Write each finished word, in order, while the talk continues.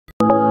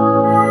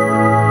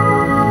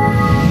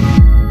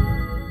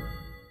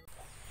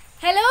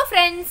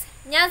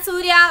ഞാൻ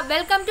സൂര്യ.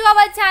 Welcome to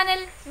our channel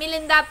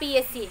Milinda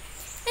PSC.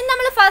 ഇന്ന്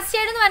നമ്മൾ ഫസ്റ്റ്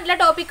എയ്ഡ് എന്ന് പറഞ്ഞിട്ടുള്ള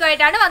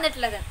ടോപ്പിക്കുമായിട്ടാണ്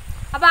വന്നിട്ടുള്ളത്.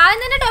 അപ്പോൾ ആദ്യം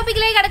തന്നെ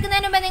ടോപ്പിക്കിലേക്ക്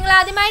കിടക്കുന്നതിന് മുമ്പ് നിങ്ങൾ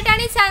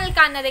ആദ്യമായിട്ടാണ് ഈ ചാനൽ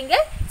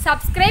കാണുന്നതെങ്കിൽ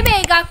സബ്സ്ക്രൈബ്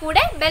ചെയ്യുക,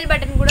 കൂടെ ബെൽ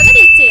ബട്ടൺ കൂടെ ഒന്ന്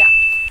ക്ലിക്ക് ചെയ്യുക.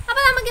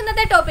 അപ്പോൾ നമുക്ക്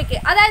ഇന്നത്തെ ടോപ്പിക്ക്,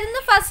 അതായത്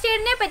ഇന്ന് ഫസ്റ്റ്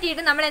എയ്ഡിനെ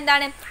പറ്റിയിട്ട് നമ്മൾ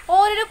എന്താണ്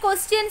ഓരോരോ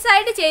ക്വസ്റ്റ്യൻസ്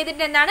ആയിട്ട്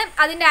ചെയ്തിട്ട് എന്താണ്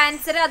അതിൻ്റെ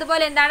ആൻസർ,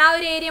 അതുപോലെ എന്താണ് ആ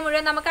ഒരു ഏരിയ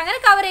മുഴുവൻ നമുക്ക് അങ്ങനെ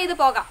കവർ ചെയ്ത്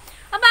പോകാം.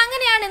 അപ്പോൾ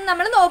അങ്ങനെയാണ് ഇന്ന്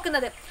നമ്മൾ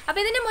നോക്കുന്നത്. അപ്പോൾ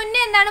ഇതിന് മുന്നേ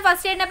എന്താണ്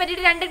ഫസ്റ്റ് എയ്ഡിനെ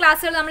പറ്റിയിട്ട് 2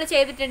 ക്ലാസ്സുകൾ നമ്മൾ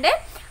ചെയ്തിട്ടുണ്ട്.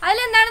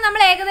 അതിലെന്താണ്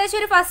നമ്മൾ ഏകദേശം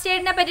ഒരു ഫസ്റ്റ്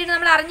എയ്ഡിനെ പറ്റിയിട്ട്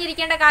നമ്മൾ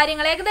അറിഞ്ഞിരിക്കേണ്ട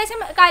കാര്യങ്ങൾ, ഏകദേശം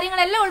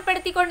കാര്യങ്ങളെല്ലാം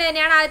ഉൾപ്പെടുത്തിക്കൊണ്ട്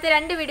തന്നെയാണ് ആദ്യത്തെ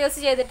 2 വീഡിയോസ്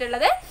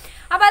ചെയ്തിട്ടുള്ളത്.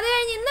 അപ്പോൾ അത്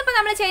കഴിഞ്ഞ് ഇന്നിപ്പോൾ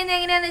നമ്മൾ ചെയ്യുന്നത്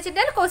എങ്ങനെയാണെന്ന്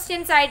വെച്ചിട്ടുണ്ടെങ്കിൽ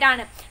ക്വസ്റ്റ്യൻസ്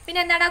ആയിട്ടാണ്. പിന്നെ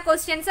എന്താണ് ആ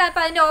ക്വസ്റ്റ്യൻസ്,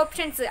 അപ്പോൾ അതിൻ്റെ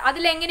ഓപ്ഷൻസ്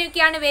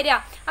അതിലെങ്ങനെയൊക്കെയാണ് വരിക,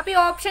 അപ്പോൾ ഈ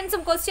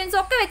ഓപ്ഷൻസും ക്വസ്റ്റ്യൻസും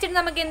ഒക്കെ വെച്ചിട്ട്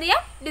നമുക്ക് എന്ത്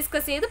ചെയ്യാം,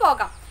 ഡിസ്കസ് ചെയ്ത്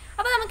പോകാം.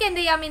 അപ്പോൾ നമുക്ക്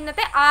എന്ത് ചെയ്യാം,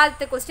 ഇന്നത്തെ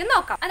ആദ്യത്തെ ക്വസ്റ്റ്യൻ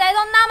നോക്കാം.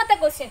 അതായത് ഒന്നാമത്തെ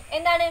ക്വസ്റ്റ്യൻ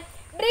എന്താണ്,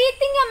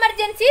 breathing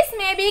emergencies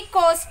may be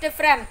caused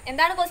from.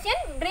 എന്താണ് question,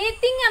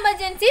 breathing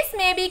emergencies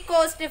may be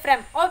caused from.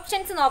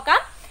 Options നോക്കാം.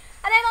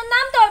 അതായത്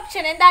ഒന്നാമത്തെ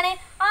ഓപ്ഷൻ എന്താണ്,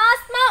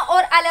 ആസ്മ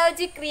ഓർ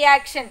അലർജിക്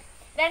റിയാക്ഷൻ.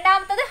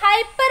 രണ്ടാമത്തത്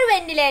ഹൈപ്പർ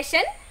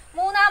വെന്റിലേഷൻ.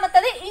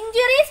 മൂന്നാമത്തത്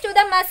injuries to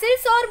the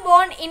muscles or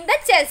born in the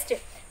chest.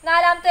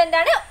 നാലാമത്തത്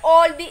എന്താണ്,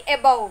 ഓൾ ദി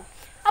എബവ്.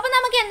 അപ്പോൾ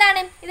നമുക്ക്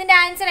എന്താണ് ഇതിന്റെ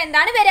ആൻസർ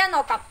എന്താണ് വരാൻ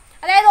നോക്കാം.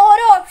 അതായത്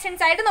ഓരോ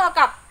ഓപ്ഷൻസ് ആയിട്ട്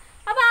നോക്കാം.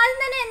 അപ്പോൾ ആദ്യം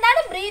തന്നെ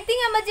എന്താണ്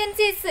breathing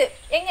emergencies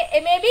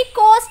may be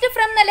caused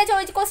from എന്നല്ലേ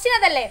ചോദിച്ചു, ക്വസ്റ്റ്യൻ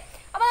അതല്ലേ.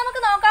 അപ്പോൾ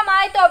നമുക്ക് നോക്കാം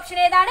ആദ്യത്തെ ഓപ്ഷൻ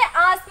ഏതാണ്,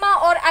 asthma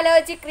or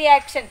allergic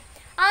reaction.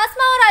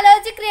 Asthma or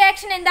allergic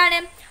reaction എന്താണ്,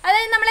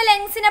 അതായത് നമ്മളെ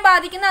ലങ്സിനെ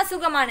ബാധിക്കുന്ന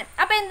അസുഖമാണ്.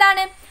 അപ്പോൾ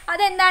എന്താണ്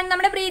അതെന്താണ്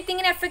നമ്മുടെ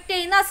ബ്രീത്തിങ്ങിനെ എഫക്ട്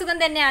ചെയ്യുന്ന അസുഖം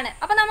തന്നെയാണ്.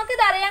 അപ്പോൾ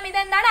നമുക്കിത് അറിയാം,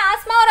 ഇതെന്താണ്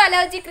ആസ്മ ഓർ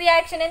അലർജിക്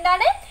റിയാക്ഷൻ,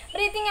 എന്താണ്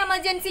ബ്രീത്തിങ്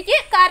എമർജൻസിക്ക്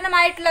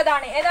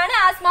കാരണമായിട്ടുള്ളതാണ്. ഏതാണ്,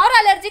 ആസ്മ ഓർ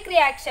അലർജിക്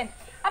റിയാക്ഷൻ.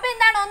 അപ്പോൾ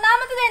എന്താണ്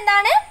ഒന്നാമത്തത്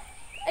എന്താണ്,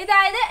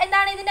 ഇതായത്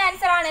എന്താണ് ഇതിന്റെ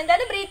ആൻസർ ആണ്,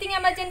 എന്തായാലും breathing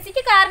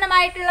എമർജൻസിക്ക്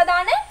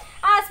കാരണമായിട്ടുള്ളതാണ്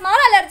asthma or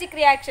allergic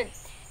reaction.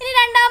 ഇനി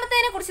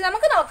രണ്ടാമത്തേതിനെ കുറിച്ച്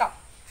നമുക്ക് നോക്കാം.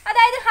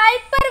 അതായത്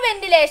ഹൈപ്പർ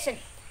വെന്റിലേഷൻ.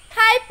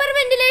 ഹൈപ്പർ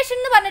വെന്റിലേഷൻ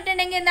എന്ന്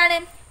പറഞ്ഞിട്ടുണ്ടെങ്കിൽ എന്താണ്,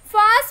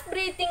 ഫാസ്റ്റ്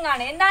ബ്രീത്തിങ്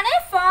ആണ്. എന്താണ്,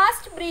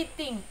 ഫാസ്റ്റ്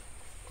ബ്രീത്തിങ്.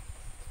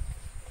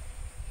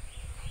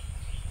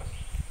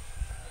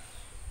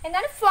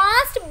 എന്താണ്,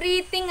 ഫാസ്റ്റ്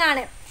ബ്രീത്തിങ്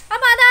ആണ്.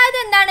 അപ്പൊ അതായത്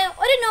എന്താണ്,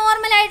 ഒരു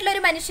നോർമൽ ആയിട്ടുള്ള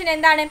ഒരു മനുഷ്യൻ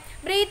എന്താണ്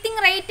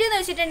ബ്രീത്തിങ് റേറ്റ് എന്ന്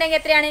വെച്ചിട്ടുണ്ടെങ്കിൽ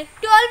എത്രയാണ്,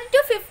 12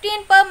 to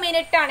 15 per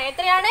minute ആണ്.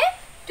 എത്രയാണ്,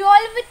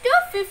 12 to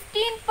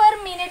 15 per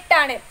minute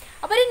ആണ്.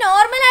 അപ്പോൾ ഒരു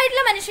നോർമൽ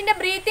ആയിട്ടുള്ള മനുഷ്യന്റെ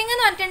ബ്രീത്തിങ്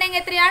എന്ന് പറഞ്ഞിട്ടുണ്ടെങ്കിൽ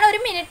എത്രയാണ്, ഒരു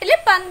മിനിറ്റിൽ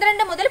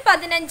 12 മുതൽ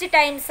 15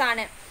 ടൈംസ്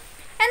ആണ്.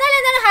 എന്നാൽ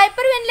എന്താണ്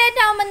ഹൈപ്പർ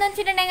വെന്റിലേറ്റ് ആകുമ്പോൾ എന്ന്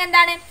വെച്ചിട്ടുണ്ടെങ്കിൽ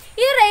എന്താണ്,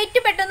 ഈ റേറ്റ്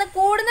പെട്ടെന്ന്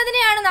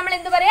കൂടുന്നതിനെയാണ് നമ്മൾ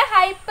എന്ത് പറയുക,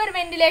 ഹൈപ്പർ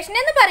വെന്റിലേഷൻ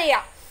എന്ന് പറയുക.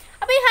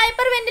 അപ്പോൾ ഈ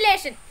ഹൈപ്പർ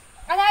വെന്റിലേഷൻ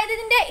അതായത്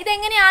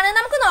ഇതെങ്ങനെയാണ്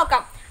നമുക്ക്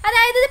നോക്കാം.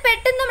 അതായത് ഇത്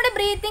പെട്ടെന്ന് നമ്മുടെ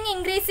ബ്രീത്തിങ്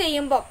ഇൻക്രീസ്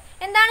ചെയ്യുമ്പോൾ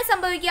എന്താണ്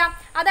സംഭവിക്കുക,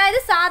 അതായത്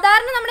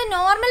സാധാരണ നമ്മുടെ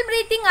നോർമൽ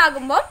ബ്രീത്തിങ്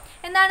ആകുമ്പോൾ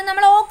എന്താണ്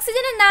നമ്മൾ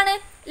ഓക്സിജൻ എന്താണ്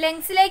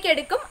ലങ്സിലേക്ക്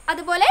എടുക്കും,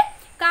 അതുപോലെ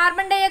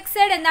കാർബൺ ഡൈ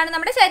ഓക്സൈഡ് എന്താണ്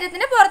നമ്മുടെ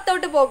ശരീരത്തിന്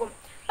പുറത്തോട്ട് പോകും.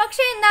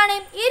 പക്ഷേ എന്താണ്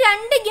ഈ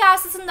 2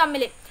 ഗ്യാസസും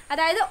തമ്മിൽ,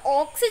 അതായത്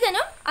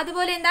ഓക്സിജനും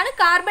അതുപോലെ എന്താണ്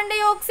കാർബൺ ഡൈ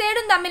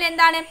ഓക്സൈഡും തമ്മിൽ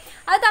എന്താണ്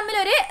അത് തമ്മിൽ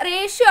ഒരു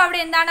റേഷ്യോ അവിടെ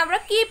എന്താണ് അവിടെ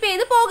കീപ്പ്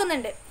ചെയ്ത്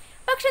പോകുന്നുണ്ട്.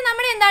 പക്ഷെ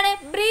നമ്മുടെ എന്താണ്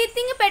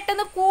ബ്രീത്തിങ്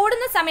പെട്ടെന്ന്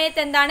കൂടുന്ന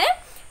സമയത്ത് എന്താണ്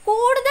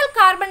കൂടുതൽ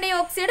കാർബൺ ഡൈ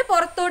ഓക്സൈഡ്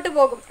പുറത്തോട്ട്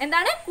പോകും.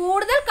 എന്താണ്,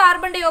 കൂടുതൽ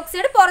കാർബൺ ഡൈ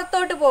ഓക്സൈഡ്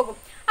പുറത്തോട്ട് പോകും.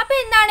 അപ്പൊ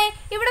എന്താണ്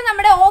ഇവിടെ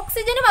നമ്മുടെ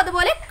ഓക്സിജനും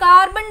അതുപോലെ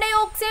കാർബൺ ഡൈ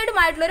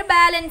ഓക്സൈഡുമായിട്ടുള്ള ഒരു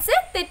ബാലൻസ്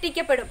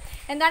തെറ്റിക്കപ്പെടും.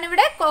 എന്താണ്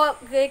ഇവിടെ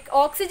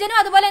ഓക്സിജനും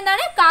അതുപോലെ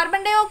എന്താണ്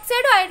കാർബൺ ഡൈ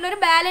ഓക്സൈഡും ആയിട്ടുള്ള ഒരു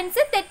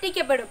ബാലൻസ്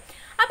തെറ്റിക്കപ്പെടും.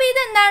 അപ്പോൾ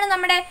ഇതെന്താണ്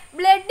നമ്മുടെ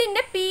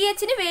ബ്ലഡിന്റെ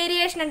pHന്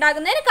വേരിയേഷൻ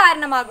ഉണ്ടാകുന്നതിന്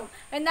കാരണമാകും.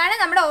 എന്താണ്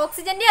നമ്മുടെ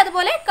ഓക്സിജന്റെ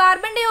അതുപോലെ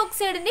കാർബൺ ഡൈ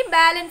ഓക്സൈഡിന്റെ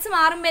ബാലൻസ്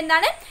മാറുമ്പോൾ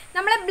എന്താണ്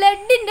നമ്മുടെ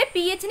ബ്ലഡിന്റെ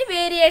pHന്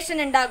വേരിയേഷൻ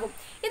ഉണ്ടാകും.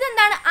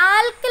 ഇതെന്താണ്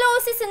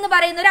ആൽക്കലോസിസ് എന്ന്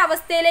പറയുന്ന ഒരു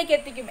അവസ്ഥയിലേക്ക്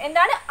എത്തിക്കും.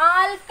 എന്താണ്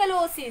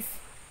ആൽക്കലോസിസ്,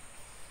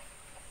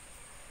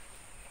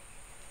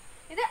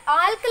 ഇത്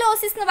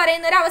ആൽക്കലോസിസ് എന്ന്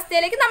പറയുന്ന ഒരു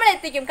അവസ്ഥയിലേക്ക് നമ്മൾ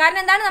എത്തിക്കും. കാരണം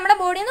എന്താണ് നമ്മുടെ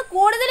ബോഡിയിൽ നിന്ന്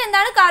കൂടുതൽ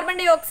എന്താണ് കാർബൺ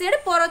ഡൈ ഓക്സൈഡ്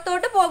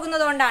പുറത്തോട്ട്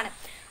പോകുന്നതുകൊണ്ടാണ്.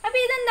 അപ്പൊ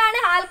ഇതെന്താണ്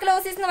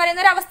ആൽക്കലോസിസ് എന്ന്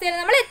പറയുന്ന ഒരു അവസ്ഥയിൽ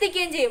നമ്മൾ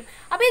എത്തിക്കുകയും ചെയ്യും.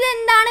 അപ്പൊ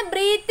ഇതെന്താണ്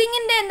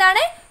ബ്രീത്തിങ്ങിന്റെ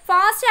എന്താണ്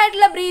ഫാസ്റ്റ്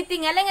ആയിട്ടുള്ള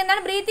ബ്രീത്തിങ്, അല്ലെങ്കിൽ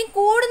എന്താണ് ബ്രീത്തിങ്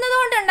കൂടുന്നത്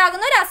കൊണ്ട്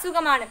ഉണ്ടാകുന്ന ഒരു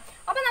അസുഖമാണ്.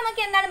 അപ്പൊ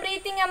നമുക്ക് എന്താണ്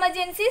ബ്രീത്തിങ്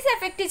എമർജൻസീസ്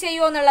എഫക്ട്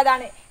ചെയ്യുമോ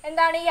എന്നുള്ളതാണ്.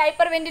 എന്താണ് ഈ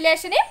ഹൈപ്പർ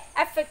വെന്റിലേഷനെ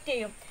എഫക്ട്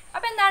ചെയ്യും.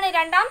 അപ്പൊ എന്താണ്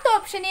രണ്ടാമത്തെ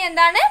ഓപ്ഷന്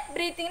എന്താണ്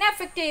ബ്രീത്തിങ്ങിനെ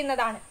എഫക്ട്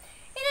ചെയ്യുന്നതാണ്.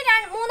 ഇനി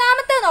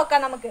മൂന്നാമത്തെ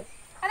നോക്കാം നമുക്ക്.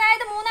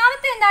 അതായത്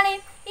മൂന്നാമത്തെ എന്താണ്,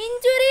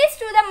 injuries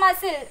to the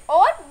muscle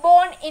or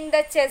born in the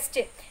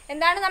chest.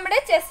 എന്താണ് നമ്മുടെ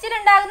ചെസ്റ്റിൽ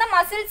ഉണ്ടാകുന്ന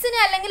മസിൽസിന്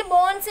അല്ലെങ്കിൽ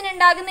ബോൺസിന്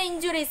ഉണ്ടാകുന്ന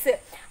ഇഞ്ചുറീസ്.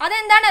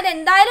 അതെന്താണ്,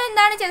 അതെന്തായാലും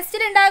എന്താണ്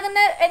ചെസ്റ്റിൽ ഉണ്ടാകുന്ന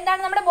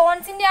എന്താണ് നമ്മുടെ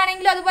ബോൺസിന്റെ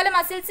ആണെങ്കിലും അതുപോലെ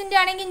മസിൽസിന്റെ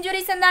ആണെങ്കിൽ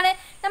ഇഞ്ചുറീസ് എന്താണ്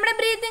നമ്മുടെ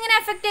ബ്രീത്തിങ്ങിനെ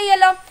എഫക്ട്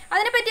ചെയ്യുമല്ലോ.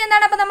 അതിനെപ്പറ്റി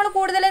എന്താണ് അപ്പോൾ നമ്മൾ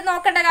കൂടുതൽ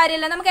നോക്കേണ്ട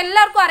കാര്യമില്ല, നമുക്ക്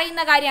എല്ലാവർക്കും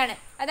അറിയുന്ന കാര്യമാണ്.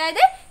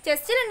 അതായത്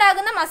ചെസ്റ്റിൽ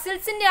ഉണ്ടാകുന്ന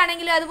മസിൽസിന്റെ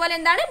ആണെങ്കിലും അതുപോലെ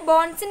എന്താണ്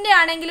ബോൺസിന്റെ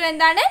ആണെങ്കിലും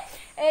എന്താണ്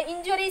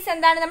ഇഞ്ചുറീസ്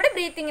എന്താണ് നമ്മുടെ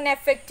ബ്രീത്തിങ്ങിനെ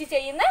എഫക്ട്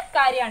ചെയ്യുന്ന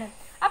കാര്യമാണ്.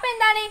 അപ്പോൾ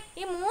എന്താണ്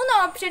ഈ 3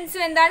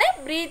 ഓപ്ഷൻസും എന്താണ്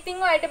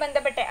ബ്രീത്തിങ്ങുമായിട്ട്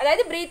ബന്ധപ്പെട്ട്,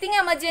 അതായത് ബ്രീത്തിങ്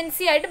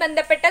എമർജൻസി ആയിട്ട്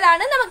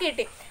ബന്ധപ്പെട്ടതാണ് നമുക്ക്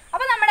കിട്ടി.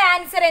 അപ്പോൾ നമ്മുടെ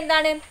ആൻസർ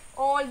എന്താണ്,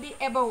 ഓൾ ദി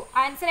എബവ്.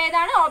 ആൻസർ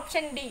ഏതാണ്,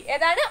 ഓപ്ഷൻ ഡി.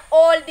 ഏതാണ്,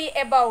 ഓൾ ദി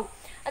എബവ്.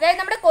 അതായത്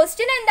നമ്മുടെ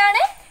ക്വസ്റ്റ്യൻ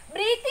എന്താണ്,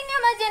 breathing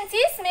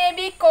emergencies may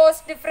be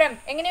caused from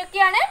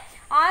എങ്ങനെയൊക്കെയാണ്,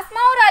 ആസ്മ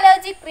ഓർ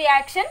അലർജിക്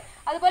റിയാക്ഷൻ,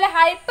 അതുപോലെ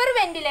hyper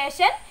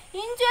ventilation,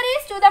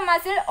 injuries to the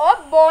muscle or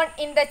born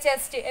in the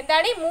chest.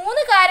 എന്താണ് ഈ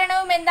 3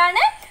 കാരണവും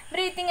എന്താണ്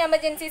ബ്രീത്തിങ്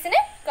എമർജൻസീസിന്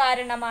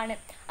കാരണമാണ്.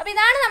 അപ്പോൾ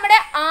ഇതാണ് നമ്മുടെ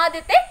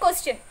ആദ്യത്തെ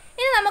ക്വസ്റ്റ്യൻ.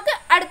 ഇനി നമുക്ക്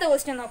അടുത്ത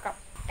ക്വസ്റ്റ്യൻ നോക്കാം.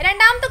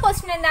 രണ്ടാമത്തെ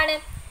ക്വസ്റ്റ്യൻ എന്താണ്?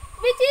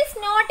 Which is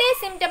not A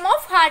symptom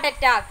of heart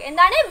attack.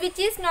 എന്താണ്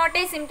which is not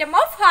A symptom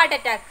of heart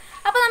attack?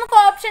 അപ്പോൾ നമുക്ക്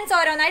ഓപ്ഷൻസ്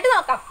ഓരോന്നായിട്ട്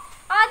നോക്കാം.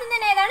 ആദ്യം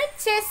തന്നെ ഏതാണ്?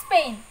 Chest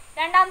pain.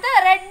 രണ്ടാമത്തെ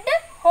red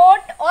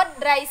hot or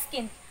dry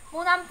skin.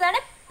 മൂന്നാമത്തേതാണ്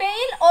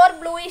pale or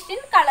bluish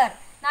in colour.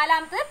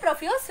 നാലാമത്തത്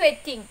പ്രൊഫ്യൂസ്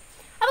സ്വെറ്റിംഗ്.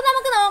 അപ്പോൾ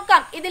നമുക്ക്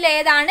നോക്കാം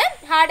ഇതിലേതാണ്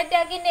ഹാർട്ട്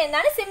അറ്റാക്കിൻ്റെ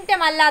എന്താണ്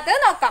സിംറ്റം അല്ലാത്തത്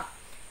നോക്കാം.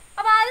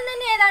 അപ്പോൾ ആദ്യം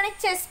തന്നെ ഏതാണ്?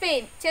 Chest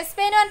pain. ചെസ്റ്റ്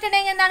പെയിൻ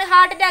പറഞ്ഞിട്ടുണ്ടെങ്കിൽ എന്താണ്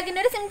ഹാർട്ട്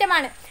അറ്റാക്കിൻ്റെ ഒരു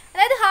സിംറ്റമാണ്.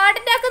 അതായത് ഹാർട്ട്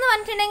അറ്റാക്ക് എന്ന്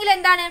പറഞ്ഞിട്ടുണ്ടെങ്കിൽ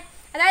എന്താണ്,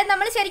 അതായത്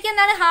നമ്മൾ ശരിക്കും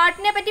എന്താണ്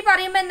ഹാർട്ടിനെ പറ്റി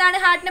പറയുമ്പോൾ എന്താണ്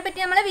ഹാർട്ടിനെ പറ്റി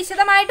നമ്മൾ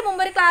വിശദമായിട്ട്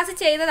മുമ്പ് ഒരു ക്ലാസ്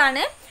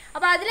ചെയ്തതാണ്.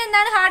 അപ്പോൾ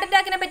അതിലെന്താണ് ഹാർട്ട്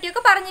അറ്റാക്കിനെ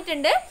പറ്റിയൊക്കെ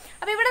പറഞ്ഞിട്ടുണ്ട്.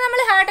 അപ്പോൾ ഇവിടെ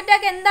നമ്മൾ ഹാർട്ട്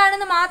അറ്റാക്ക്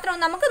എന്താണെന്ന് മാത്രം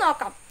നമുക്ക്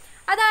നോക്കാം.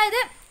 അതായത്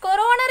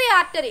കൊറോണറി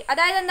ആർട്ടറി,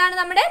 അതായത് എന്താണ്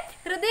നമ്മുടെ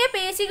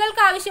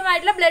ഹൃദയപേശികൾക്ക്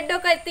ആവശ്യമായിട്ടുള്ള ബ്ലഡ്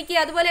ഒക്കെ എത്തിക്കുക,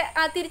 അതുപോലെ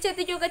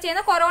തിരിച്ചെത്തിക്കുകയൊക്കെ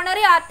ചെയ്യുന്ന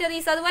കൊറോണറി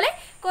ആർട്ടറീസ്, അതുപോലെ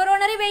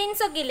കൊറോണറി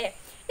വെയിൻസ് ഒക്കെ ഇല്ലേ,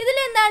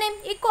 ഇതിലെന്താണ്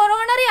ഈ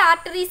കൊറോണറി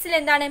ആർട്ടറീസിൽ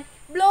എന്താണ്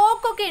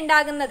ബ്ലോക്ക് ഒക്കെ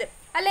ഉണ്ടാകുന്നത്,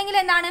 അല്ലെങ്കിൽ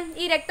എന്താണ്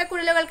ഈ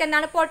രക്തക്കുഴലുകൾക്ക്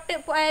എന്താണ്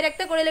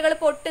രക്തക്കുഴലുകൾ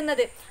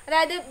പൊട്ടുന്നത്,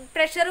 അതായത്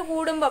പ്രഷർ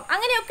കൂടുമ്പം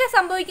അങ്ങനെയൊക്കെ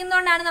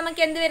സംഭവിക്കുന്നതുകൊണ്ടാണ്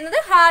നമുക്ക് എന്ത് വരുന്നത്?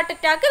 ഹാർട്ട്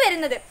അറ്റാക്ക്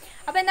വരുന്നത്.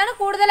 അപ്പോൾ എന്താണ്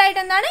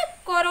കൂടുതലായിട്ട് എന്താണ്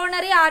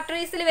കൊറോണറി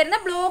ആർട്ടറീസിൽ വരുന്ന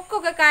ബ്ലോക്ക്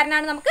ഒക്കെ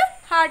കാരണമാണ് നമുക്ക്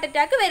ഹാർട്ട്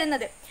അറ്റാക്ക്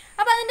വരുന്നത്.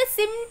 അപ്പോൾ അതിൻ്റെ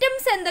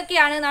സിംറ്റംസ്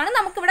എന്തൊക്കെയാണെന്നാണ്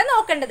നമുക്കിവിടെ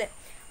നോക്കേണ്ടത്.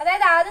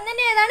 അതായത് ആദ്യം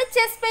തന്നെ ഏതാണ്?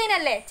 ചെസ്റ്റ് പെയിൻ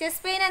അല്ലേ.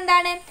 ചെസ്റ്റ് പെയിൻ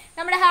എന്താണ്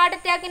നമ്മുടെ ഹാർട്ട്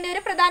അറ്റാക്കിൻ്റെ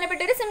ഒരു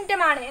പ്രധാനപ്പെട്ട ഒരു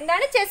സിംറ്റമാണ്.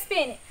 എന്താണ്? Chest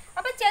pain.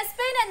 അപ്പോൾ ചെസ്റ്റ്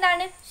പെയിൻ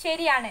എന്താണ്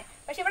ശരിയാണ്.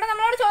 പക്ഷെ ഇവിടെ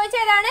നമ്മളോട് ചോദിച്ച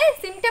ഏതാണ്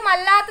സിംറ്റം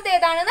അല്ലാത്തത്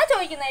ഏതാണെന്നാണ്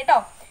ചോദിക്കുന്നത് കേട്ടോ.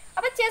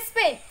 അപ്പോൾ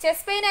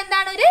ചെസ്റ്റ് പെയിൻ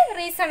എന്താണ് ഒരു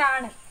റീസൺ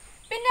ആണ്.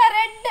 പിന്നെ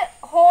red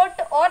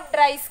hot or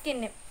dry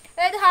skin,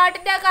 അതായത് ഹാർട്ട്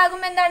അറ്റാക്ക്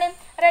ആകുമ്പോൾ എന്താണ്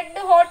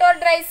red hot or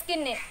dry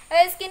skin,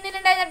 അതായത് സ്കിന്നിൽ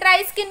ഉണ്ടായിരുന്ന ഡ്രൈ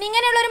സ്കിൻ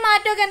ഇങ്ങനെയുള്ള ഒരു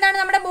മാറ്റമൊക്കെ എന്താണ്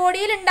നമ്മുടെ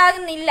ബോഡിയിൽ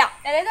ഉണ്ടാകുന്നില്ല.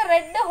 അതായത്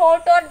red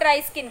hot or dry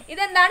skin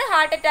ഇതെന്താണ്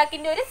ഹാർട്ട്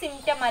അറ്റാക്കിൻ്റെ ഒരു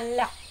സിംറ്റം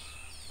അല്ല.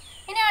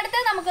 ഇനി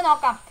അടുത്തത് നമുക്ക്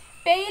നോക്കാം.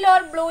 Pale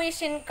or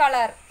bluish in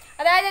colour,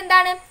 അതായത്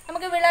എന്താണ്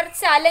നമുക്ക്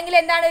വിളർച്ച അല്ലെങ്കിൽ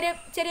എന്താണ് ഒരു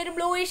ചെറിയൊരു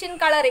ബ്ലൂയിഷ് ഇൻ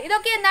കളർ,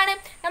 ഇതൊക്കെ എന്താണ്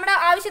നമ്മുടെ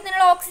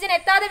ആവശ്യത്തിനുള്ള ഓക്സിജൻ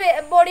എത്താതെ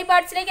ബോഡി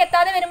പാർട്സിലേക്ക്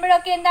എത്താതെ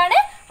വരുമ്പോഴൊക്കെ എന്താണ്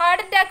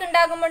ഹാർട്ട് അറ്റാക്ക്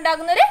ഉണ്ടാകുമ്പോൾ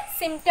ഉണ്ടാകുന്ന ഒരു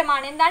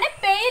സിംറ്റമാണ്. എന്താണ്?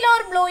 Pale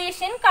or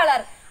bluish in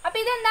colour. അപ്പോൾ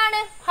ഇതെന്താണ്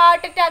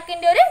ഹാർട്ട്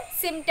അറ്റാക്കിൻ്റെ ഒരു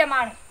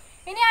സിംറ്റമാണ്.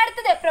 ഇനി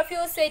അടുത്തത്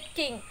പ്രൊഫ്യൂസ്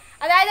സ്വെറ്റിംഗ്,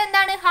 അതായത്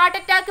എന്താണ് ഹാർട്ട്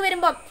അറ്റാക്ക്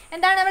വരുമ്പം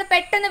എന്താണ് നമ്മൾ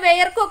പെട്ടെന്ന്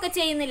വിയർക്കുകയൊക്കെ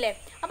ചെയ്യുന്നില്ലേ,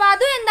 അപ്പോൾ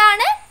അതും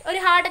എന്താണ് ഒരു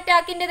ഹാർട്ട്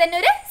അറ്റാക്കിൻ്റെ തന്നെ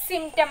ഒരു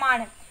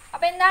സിംറ്റമാണ്.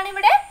 അപ്പോൾ എന്താണ്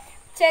ഇവിടെ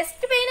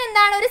ചെസ്റ്റ് പെയിൻ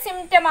എന്താണ് ഒരു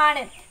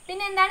സിംറ്റമാണ്.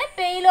 പിന്നെ എന്താണ്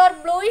pale or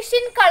bluish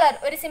in colour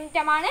ഒരു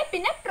സിംറ്റമാണ്.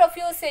 പിന്നെ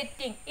പ്രൊഫ്യൂസ്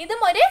സ്വെറ്റിംഗ്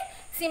ഇതും ഒരു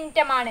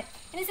സിംറ്റമാണ്.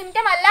 ഇനി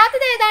സിംറ്റം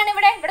അല്ലാത്തത് ഏതാണ്?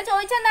 ഇവിടെ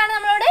ചോദിച്ചെന്താണ്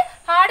നമ്മളോട്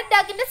ഹാർട്ട്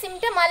അറ്റാക്കിന്റെ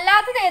സിംറ്റം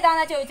അല്ലാത്തത്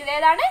ഏതാണെന്നാണ് ചോദിച്ചത്.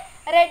 ഏതാണ്?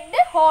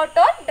 Red hot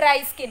or dry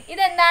skin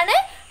ഇതെന്താണ്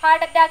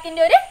ഹാർട്ട്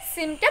അറ്റാക്കിന്റെ ഒരു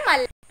സിംറ്റം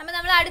അല്ല. അപ്പോൾ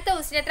നമ്മൾ അടുത്ത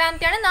ക്വസ്റ്റ്യൻ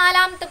എത്രാമത്തെയാണ്?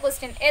 4ാമത്തെ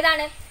ക്വസ്റ്റ്യൻ.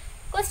 ഏതാണ്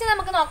ക്വസ്റ്റ്യൻ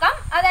നമുക്ക് നോക്കാം.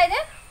 അതായത്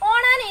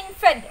on an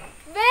infant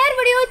where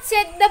would you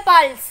check the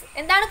pulse.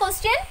 എന്താണ്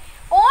question?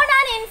 On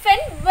an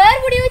infant where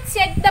would you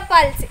check the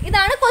pulse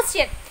ഇതാണ്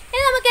ക്വസ്റ്റ്യൻ.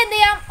 ഇനി നമുക്ക് എന്ത്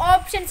ചെയ്യാം?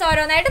 ഓപ്ഷൻസ്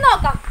ഓരോന്നായിട്ട്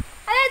നോക്കാം.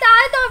 അതായത്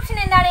ആദ്യത്തെ ഓപ്ഷൻ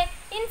എന്താണ്?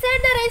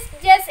 Inside the wrist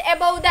just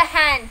above the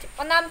hand.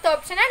 ഒന്നാമത്തെ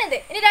ഓപ്ഷൻ ആണ് ഇത്.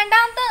 ഇനി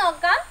രണ്ടാമത്തെ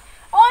നോക്കാം.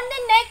 On the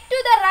neck to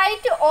the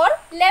right or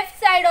left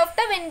side of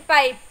the wind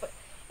pipe.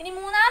 ഇനി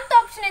മൂന്നാമത്തെ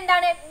ഓപ്ഷൻ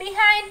എന്താണ്?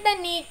 ബിഹൈൻഡ് ദ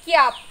നീ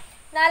ക്യാപ്പ്.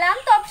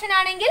 നാലാമത്തെ ഓപ്ഷൻ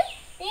ആണെങ്കിൽ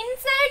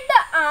inside the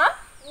am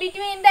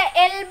between the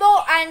elbow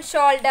and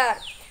shoulder.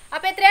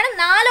 അപ്പോൾ എത്രയാണ്?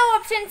 4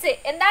 ഓപ്ഷൻസ്.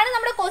 എന്താണ്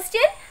നമ്മുടെ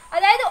ക്വസ്റ്റ്യൻ?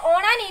 അതായത്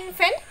on an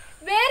infant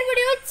where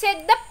would you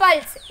check the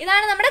pulse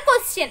ഇതാണ് നമ്മുടെ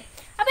ക്വസ്റ്റ്യൻ.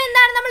 അപ്പോൾ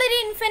എന്താണ് നമ്മളൊരു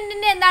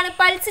ഇൻഫൻറ്റിൻ്റെ എന്താണ്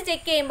പൾസ്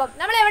ചെക്ക് ചെയ്യുമ്പോൾ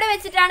നമ്മൾ എവിടെ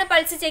വെച്ചിട്ടാണ്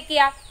പൾസ് ചെക്ക്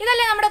ചെയ്യുക?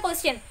 ഇതല്ലേ നമ്മുടെ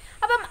ക്വസ്റ്റ്യൻ.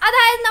 അപ്പം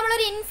അതായത്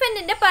നമ്മളൊരു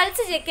ഇൻഫൻറ്റിൻ്റെ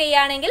പൾസ് ചെക്ക്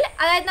ചെയ്യുകയാണെങ്കിൽ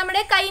അതായത്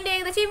നമ്മുടെ കൈൻ്റെ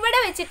ഏകദേശം ഇവിടെ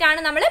വെച്ചിട്ടാണ്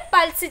നമ്മൾ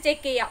പൾസ്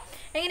ചെക്ക് ചെയ്യുക.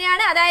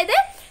 എങ്ങനെയാണ്? അതായത്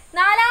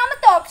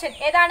 4ാമത്തെ ഓപ്ഷൻ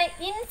ഏതാണ്?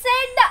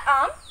 Inside the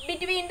am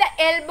between the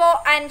elbow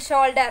and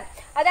shoulder.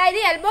 അതായത്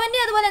എൽബോൻ്റെ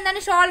അതുപോലെ എന്താണ്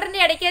ഷോൾഡറിൻ്റെ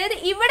ഇടയ്ക്ക്, അതായത്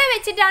ഇവിടെ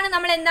വെച്ചിട്ടാണ്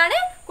നമ്മൾ എന്താണ്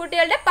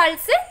കുട്ടികളുടെ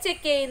പൾസ്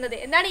ചെക്ക് ചെയ്യുന്നത്.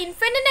 എന്താണ്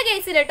ഇൻഫൻറ്റിൻ്റെ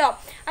കേസിൽ കേട്ടോ.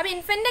 അപ്പോൾ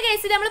ഇൻഫൻറ്റിൻ്റെ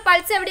കേസിൽ നമ്മൾ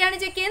പൾസ് എവിടെയാണ്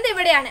ചെക്ക് ചെയ്യുന്നത്?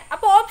 ഇവിടെയാണ്.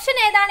 അപ്പോൾ ഓപ്ഷൻ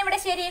ഏതാണ് ഇവിടെ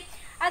ശരി?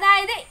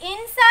 അതായത്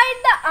inside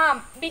the am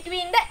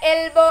between the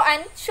elbow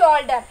and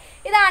shoulder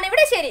ഇതാണ്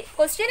ഇവിടെ ശരി.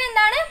 ക്വസ്റ്റ്യൻ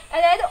എന്താണ്?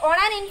 അതായത് on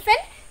an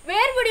infant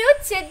where would you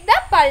check the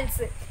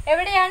pulse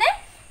എവിടെയാണ്?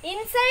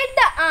 Inside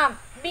the am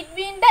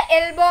between the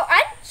elbow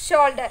and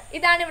shoulder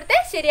ഇതാണ് ഇവിടുത്തെ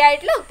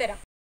ശരിയായിട്ടുള്ള ഉത്തരം.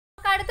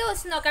 അടുത്ത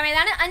ക്വസ്റ്റ്യൻ നോക്കാം.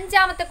 ഏതാണ്?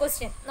 5ാമത്തെ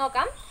ക്വസ്റ്റ്യൻ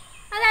നോക്കാം.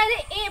 അതായത്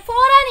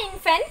for an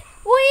infant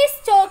who is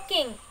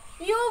choking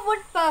you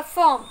would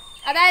perform.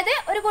 അതായത്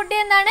ഒരു കുട്ടി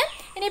എന്താണ്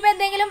ഇനിയിപ്പോൾ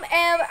എന്തെങ്കിലും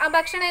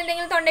ഭക്ഷണം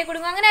എന്തെങ്കിലും തൊണ്ടയിൽ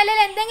കൊടുക്കുക അങ്ങനെ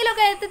അല്ലെങ്കിൽ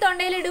എന്തെങ്കിലുമൊക്കെ എടുത്ത്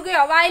തൊണ്ടയിൽ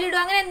ഇടുകയോ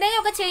വായിലിടുകയോ അങ്ങനെ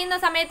എന്തെങ്കിലുമൊക്കെ ചെയ്യുന്ന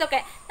സമയത്തൊക്കെ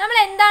നമ്മൾ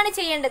എന്താണ്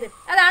ചെയ്യേണ്ടത്?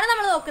 അതാണ്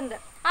നമ്മൾ നോക്കുന്നത്.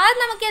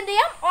 ആദ്യം നമുക്ക് എന്ത്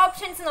ചെയ്യാം?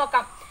 ഓപ്ഷൻസ്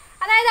നോക്കാം.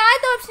 അതായത്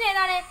ആദ്യത്തെ ഓപ്ഷൻ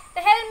ഏതാണ്?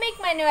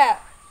 ഹെൽമിക് മാനുവർ.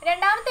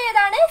 രണ്ടാമത്തെ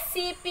ഏതാണ്?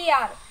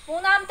 CPR.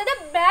 മൂന്നാമത്തത്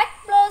back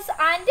blows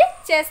and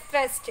chest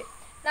thrust.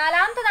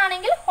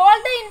 നാലാമത്തതാണെങ്കിൽ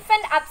hold the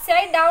infant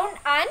upside down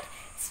and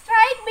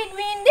strike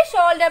between the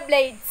shoulder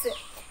blades.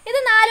 ഇത്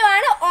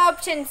 4ആണ്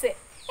ഓപ്ഷൻസ്.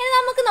 ഇനി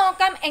നമുക്ക്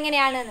നോക്കാം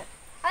എങ്ങനെയാണെന്ന്.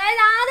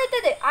 അതായത്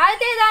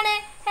ആദ്യത്തെ ഏതാണ്?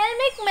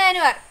 ഹെൽമിക്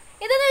മാനുവർ.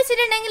 ഇതെന്ന്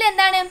വെച്ചിട്ടുണ്ടെങ്കിൽ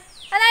എന്താണ്,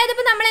 അതായത്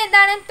ഇപ്പോൾ നമ്മൾ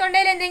എന്താണ്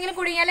തൊണ്ടയിൽ എന്തെങ്കിലും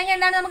കുടുങ്ങി അല്ലെങ്കിൽ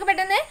എന്താണ് നമുക്ക്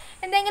പെട്ടെന്ന്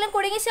എന്തെങ്കിലും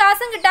കുടുങ്ങി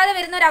ശ്വാസം കിട്ടാതെ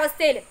വരുന്ന ഒരു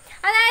അവസ്ഥയിൽ,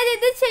 അതായത്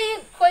ഇത്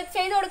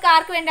ചെയ്തു കൊടുക്കുക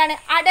ആർക്ക് വേണ്ടിയാണ്?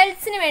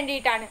 അഡൾട്ട്സിന്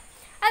വേണ്ടിയിട്ടാണ്.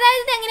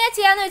 അതായത് ഇത് എങ്ങനെയാണ്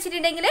ചെയ്യാന്ന്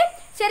വെച്ചിട്ടുണ്ടെങ്കിൽ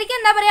ശരിക്കും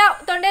എന്താ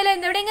പറയുക, തൊണ്ടയിൽ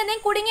എവിടെയെങ്കിലും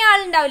എന്തെങ്കിലും കുടുങ്ങിയ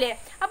ആളുണ്ടാവില്ലേ,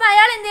 അപ്പോൾ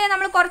അയാൾ എന്ത് ചെയ്യുക,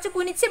 നമ്മൾ കുറച്ച്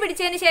കുനിച്ച്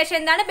പിടിച്ചതിന് ശേഷം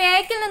എന്താണ്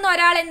ബാക്കിൽ നിന്ന്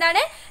ഒരാൾ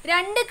എന്താണ്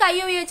 2 കൈ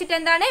ഉപയോഗിച്ചിട്ട്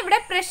എന്താണ് ഇവിടെ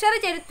പ്രഷർ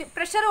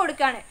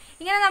കൊടുക്കുകയാണ്.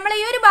 ഇങ്ങനെ നമ്മൾ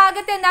ഈ ഒരു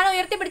ഭാഗത്ത് എന്താണ്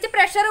ഉയർത്തിപ്പിടിച്ച്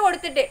പ്രഷർ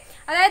കൊടുത്തിട്ട്,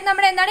 അതായത്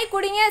നമ്മൾ എന്താണ് ഈ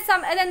കുടുങ്ങിയ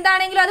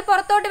എന്താണെങ്കിലും അത്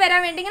പുറത്തോട്ട്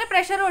വരാൻ വേണ്ടി ഇങ്ങനെ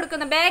പ്രഷർ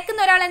കൊടുക്കുന്നത്. ബാക്കിൽ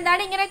നിന്ന് ഒരാൾ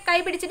എന്താണ് ഇങ്ങനെ കൈ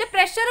പിടിച്ചിട്ട്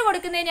പ്രഷർ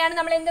കൊടുക്കുന്നതിനെയാണ്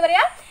നമ്മൾ എന്ത്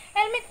പറയുക,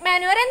 ഹെൽമിക്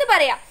മാനുവർ എന്ന്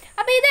പറയാം.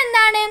 അപ്പോൾ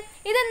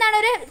ഇതെന്താണ്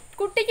ഒരു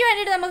കുട്ടിക്ക്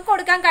വേണ്ടിയിട്ട് നമുക്ക്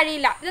കൊടുക്കാൻ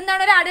കഴിയില്ല.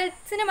 ഇതെന്താണ് ഒരു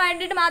അഡൾട്ട്സിന്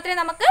വേണ്ടിയിട്ട് മാത്രമേ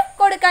നമുക്ക്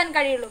കൊടുക്കാൻ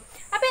കഴിയുള്ളൂ.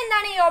 അപ്പോൾ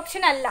എന്താണ് ഈ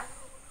ഓപ്ഷൻ അല്ല,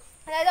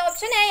 അതായത്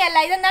ഓപ്ഷൻ എ അല്ല,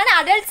 ഇതെന്താണ്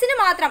അഡൾട്ട്സിന്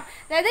മാത്രം.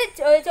 അതായത്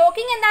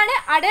ചോക്കിംഗ് എന്താണ്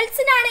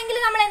അഡൾട്ട്സിനാണെങ്കിൽ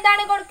നമ്മൾ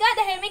എന്താണ് കൊടുക്കുക,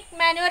 അത് ഹെമിക്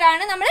മാനുവർ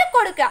ആണ് നമ്മൾ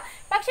കൊടുക്കുക.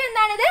 പക്ഷെ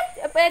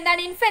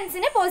എന്താണ്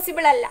ഇൻഫൻസിന്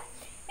പോസിബിൾ അല്ല.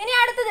 ഇനി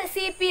അടുത്തത്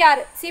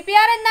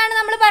CPR എന്താണ്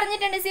നമ്മൾ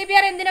പറഞ്ഞിട്ടുണ്ട്,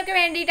 CPR എന്തിനൊക്കെ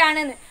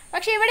വേണ്ടിയിട്ടാണെന്ന്.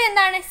 പക്ഷെ ഇവിടെ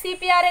എന്താണ്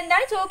CPR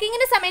എന്താണ്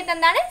ചോക്കിങ്ങിന്റെ സമയത്ത്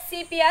എന്താണ്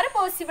CPR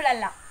പോസിബിൾ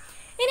അല്ല.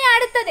 ഇനി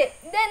അടുത്തത്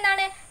ഇത്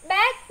എന്താണ്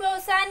back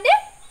close and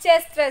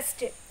chest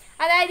rest.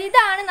 അതായത്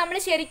ഇതാണ് നമ്മൾ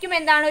ശരിക്കും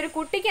എന്താണ് ഒരു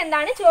കുട്ടിക്ക്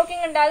എന്താണ്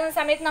ചോക്കിംഗ് ഉണ്ടാകുന്ന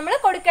സമയത്ത് നമ്മൾ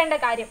കൊടുക്കേണ്ട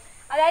കാര്യം.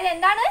 അതായത്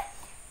എന്താണ്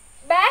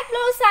back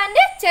close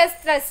and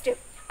chest rest.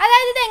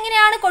 അതായത് ഇത്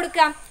എങ്ങനെയാണ്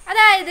കൊടുക്കുക,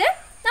 അതായത്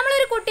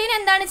നമ്മളൊരു കുട്ടീനെ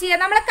എന്താണ് ചെയ്യുക,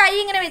 നമ്മളെ കൈ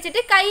ഇങ്ങനെ വെച്ചിട്ട്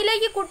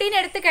കയ്യിലേക്ക് കുട്ടീനെ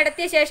എടുത്ത്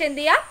കിടത്തിയ ശേഷം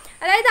എന്ത് ചെയ്യുക,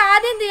 അതായത്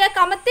ആദ്യം എന്ത് ചെയ്യുക,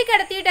 കമത്തി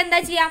കിടത്തിയിട്ട് എന്താ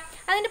ചെയ്യുക,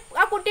 അതിൻ്റെ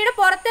ആ കുട്ടിയുടെ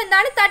പുറത്ത്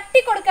എന്താണ് തട്ടി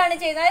കൊടുക്കുകയാണ്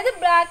ചെയ്യുന്നത്.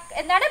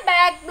 അതായത്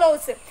ബാക്ക്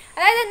ബ്ലോസ്,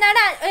 അതായത്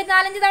എന്താണ്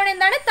 4-5 തവണ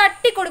എന്താണ്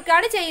തട്ടി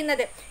കൊടുക്കുകയാണ്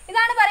ചെയ്യുന്നത്.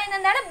 ഇതാണ് പറയുന്നത്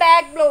എന്താണ്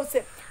ബാക്ക്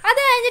ബ്ലോസ്. അത്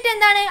കഴിഞ്ഞിട്ട്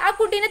എന്താണ് ആ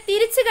കുട്ടീനെ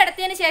തിരിച്ച്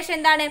കിടത്തിയതിന് ശേഷം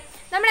എന്താണ്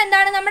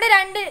നമ്മുടെ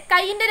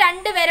കൈയിൻ്റെ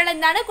 2 വിരൽ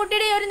എന്താണ്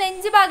കുട്ടിയുടെ ഒരു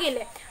നെഞ്ച്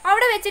ഭാഗമില്ലേ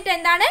അവിടെ വെച്ചിട്ട്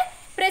എന്താണ്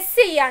പ്രസ്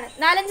ചെയ്യാണ്.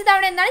 4-5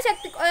 തവണ എന്താണ്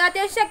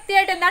അത്യാവശ്യം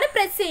ശക്തിയായിട്ട് എന്താണ്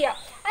പ്രസ് ചെയ്യുക.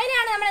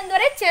 അതിനെയാണ് നമ്മൾ എന്താ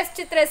പറയുക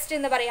ചെസ്റ്റ് ത്രസ്റ്റ്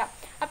എന്ന് പറയാം.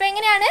 അപ്പോൾ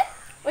എങ്ങനെയാണ്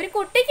ഒരു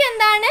കുട്ടിക്ക്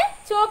എന്താണ്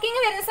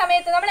ചോക്കിങ് വരുന്ന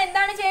സമയത്ത് നമ്മൾ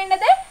എന്താണ്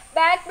ചെയ്യേണ്ടത്,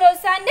 back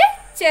blows and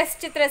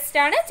chest thrust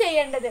ആണ്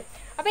ചെയ്യേണ്ടത്.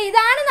 അപ്പോൾ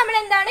ഇതാണ് നമ്മൾ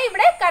എന്താണ്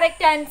ഇവിടെ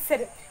കറക്റ്റ്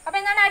ആൻസർ. അപ്പോൾ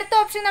എന്താണ് അടുത്ത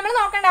ഓപ്ഷൻ നമ്മൾ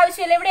നോക്കേണ്ട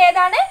ആവശ്യമില്ല. ഇവിടെ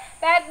ഏതാണ്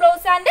back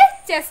blows and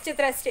chest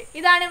thrust,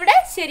 ഇതാണ് ഇവിടെ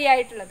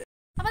ശരിയായിട്ടുള്ളത്.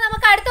 അപ്പോൾ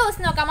നമുക്ക് അടുത്ത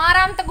ക്വസ്റ്റ്യൻ നോക്കാം.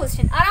 ആറാമത്തെ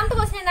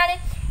ക്വസ്റ്റ്യൻ എന്താണ്,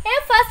 A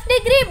first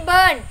degree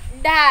burn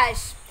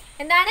dash.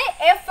 എന്താണ്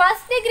A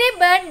first degree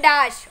burn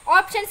dash.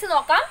 Options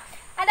നോക്കാം.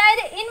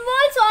 അതായത്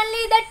involves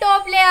only the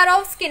top layer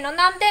of skin.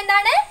 ഒന്നാമത്തെ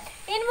എന്താണ്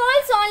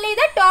involves only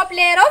the top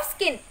layer of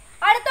skin.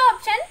 അടുത്ത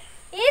ഓപ്ഷൻ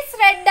ഈസ്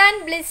റെഡ്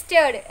ആൻഡ്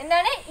ബ്ലിസ്റ്റേർഡ്.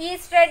 എന്താണ്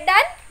ഈസ് റെഡ്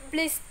ആൻഡ്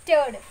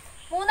ബ്ലിസ്റ്റേർഡ്.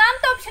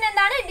 മൂന്നാമത്തെ option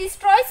എന്താണ്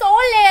destroys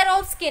all layer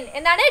of skin.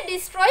 എന്താണ്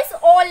destroys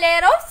all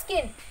layer of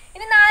skin.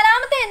 ഇനി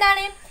നാലാമത്തെ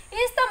എന്താണ്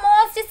is the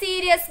most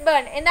serious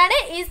burn. എന്താണ്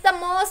is the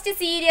most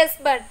serious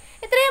burn.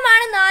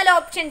 ഇത്രയുമാണ് 4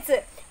 ഓപ്ഷൻസ്.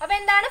 അപ്പോൾ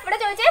എന്താണ് ഇവിടെ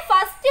ചോദിച്ചത്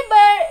ഫസ്റ്റ്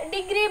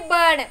ഡിഗ്രി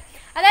ബേൺ.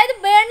 അതായത്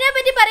ബേണിനെ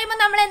പറ്റി പറയുമ്പോൾ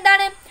നമ്മൾ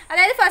എന്താണ്,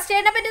 അതായത് ഫസ്റ്റ്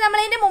എയ്ഡിനെ പറ്റി നമ്മൾ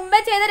ഇതിൻ്റെ മുമ്പേ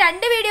ചെയ്ത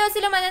 2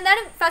 വീഡിയോസിലും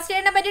അതെന്താണ് ഫസ്റ്റ്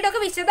എയ്ഡിനെ പറ്റിയിട്ടൊക്കെ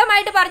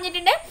വിശദമായിട്ട്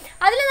പറഞ്ഞിട്ടുണ്ട്.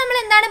 അതിൽ നമ്മൾ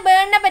എന്താണ്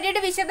ബേണിനെ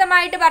പറ്റിയിട്ട്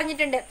വിശദമായിട്ട്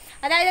പറഞ്ഞിട്ടുണ്ട്.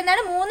 അതായത്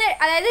എന്താണ്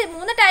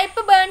 3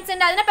 ടൈപ്പ് ബേൺസ്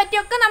ഉണ്ട്, അതിനെ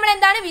പറ്റിയൊക്കെ നമ്മൾ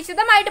എന്താണ്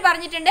വിശദമായിട്ട്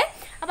പറഞ്ഞിട്ടുണ്ട്.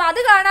 അപ്പോൾ അത്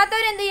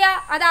കാണാത്തവർ എന്ത്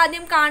ചെയ്യുക, അത്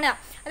ആദ്യം കാണുക.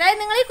 അതായത്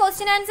നിങ്ങൾ ഈ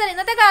ക്വസ്റ്റ്യൻ ആൻസർ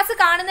ഇന്നത്തെ ക്ലാസ്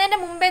കാണുന്നതിൻ്റെ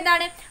മുമ്പ്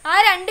എന്താണ് ആ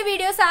 2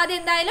 വീഡിയോസ് ആദ്യം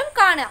എന്തായാലും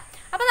കാണുക.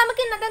 അപ്പോൾ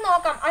നമുക്ക് ഇന്നത്തെ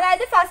നോക്കാം.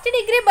 അതായത് ഫസ്റ്റ്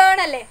ഡിഗ്രി ബേൺ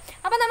അല്ലേ,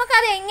 അപ്പോൾ നമുക്ക്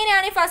അത്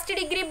എങ്ങനെയാണ് ഈ ഫസ്റ്റ്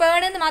ഡിഗ്രി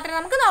ബേൺ എന്ന് മാത്രം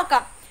നമുക്ക്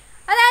നോക്കാം.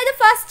 അതായത്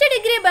ഫസ്റ്റ്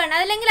ഡിഗ്രി ബേൺ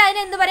അല്ലെങ്കിൽ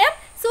അതിനെന്ത് പറയാം,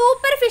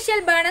 സൂപ്പർഫിഷ്യൽ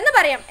ബേൺ എന്ന്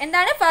പറയാം.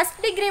 എന്താണ്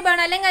ഫസ്റ്റ് ഡിഗ്രി ബേൺ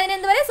അല്ലെങ്കിൽ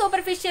അതിനെന്ത് പറയാം,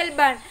 സൂപ്പർഫിഷ്യൽ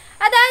ബേൺ.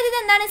 അതായത്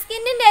ഇതെന്താണ്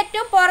സ്കിന്നിൻ്റെ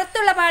ഏറ്റവും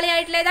പുറത്തുള്ള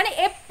പാളിയായിട്ടുള്ള ഏതാണ്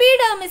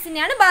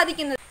എപ്പിഡെർമിസിനെയാണ്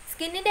ബാധിക്കുന്നത്.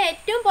 സ്കിന്നിൻ്റെ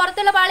ഏറ്റവും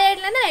പുറത്തുള്ള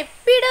പാളിയായിട്ടുള്ള എന്താണ്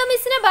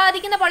എപ്പിഡെർമിസിനെ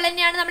ബാധിക്കുന്ന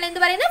പൊള്ളലിനെയാണ് നമ്മൾ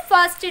എന്ത് പറയുന്നത്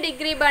ഫസ്റ്റ്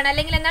ഡിഗ്രി ബേൺ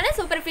അല്ലെങ്കിൽ എന്താണ്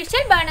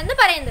സൂപ്പർഫിഷ്യൽ ബേൺ എന്ന്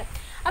പറയുന്നത്.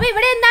 അപ്പോൾ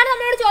ഇവിടെ എന്താണ്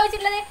നമ്മളോട്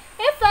ചോദിച്ചിട്ടുള്ളത്,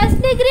 A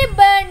first degree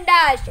burn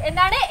dash.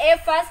 എന്താണ് A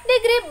first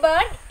degree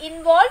burn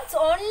involves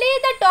only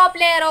the top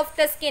layer of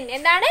the skin.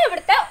 എന്താണ്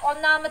ഇവിടുത്തെ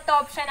ഒന്നാമത്തെ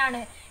ഓപ്ഷൻ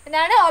ആണ്.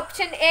 എന്താണ്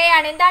ഓപ്ഷൻ എ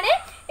ആണ്. എന്താണ്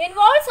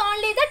involves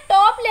only the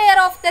top layer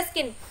of the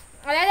skin.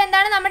 അതായത്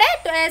എന്താണ് നമ്മുടെ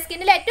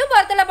സ്കിന്നിൽ ഏറ്റവും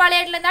പുറത്തുള്ള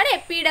പാളിയായിട്ടുള്ള എന്താണ്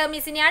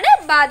എപ്പിഡെർമിസിനെയാണ്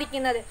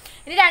ബാധിക്കുന്നത്.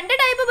 ഇനി 2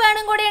 ടൈപ്പ്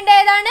ബേണും കൂടി ഉണ്ട്.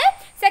 ഏതാണ്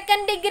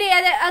സെക്കൻഡ് ഡിഗ്രി,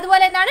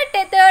 അതുപോലെ എന്താണ്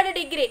തേർഡ്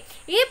ഡിഗ്രി.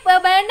 ഈ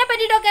ബേണിനെ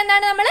പറ്റിയിട്ടൊക്കെ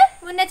എന്താണ് നമ്മൾ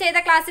മുന്നേ ചെയ്ത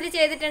ക്ലാസ്സിൽ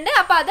ചെയ്തിട്ടുണ്ട്.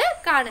 അപ്പോൾ അത്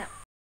കാണുക.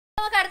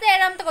 നമുക്ക് അടുത്ത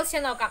 7ാമത്തെ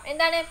ക്വസ്റ്റ്യൻ നോക്കാം.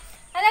 എന്താണ്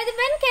അതായത്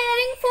when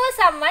caring for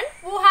someone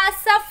who has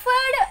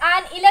suffered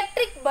an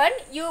electric burn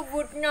you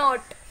would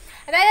not.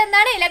 അതായത്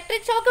എന്താണ്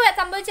ഇലക്ട്രിക് ഷോക്ക്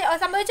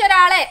സംഭവിച്ച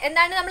ഒരാളെ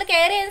എന്താണ് നമ്മൾ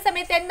കെയർ ചെയ്യുന്ന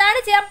സമയത്ത് എന്താണ്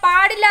ചെയ്യാൻ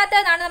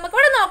പാടില്ലാത്തതെന്നാണ് നമുക്ക്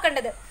ഇവിടെ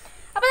നോക്കേണ്ടത്.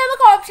 അപ്പോൾ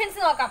നമുക്ക് ഓപ്ഷൻസ്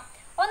നോക്കാം.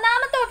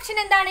 ഒന്നാമത്തെ ഓപ്ഷൻ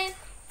എന്താണ്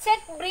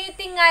ചെക്ക്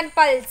ബ്രീത്തിങ് ആൻഡ്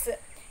പൾസ്.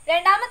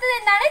 രണ്ടാമത്തേത്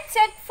എന്താണ്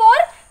ചെക്ക് ഫോർ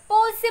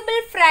പോസിബിൾ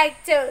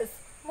ഫ്രാക്ചേഴ്സ്.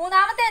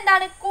 മൂന്നാമത്തെ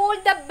എന്താണ് കൂൾ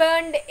ദ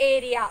ബേൺഡ്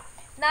ഏരിയ.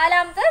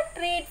 നാലാമത്തെ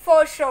ട്രീറ്റ്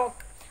ഫോർ ഷോക്ക്.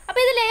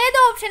 അപ്പോൾ ഇതിൽ ഏത്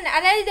ഓപ്ഷൻ,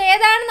 അതായത് ഇത്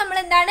ഏതാണ് നമ്മൾ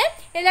എന്താണ്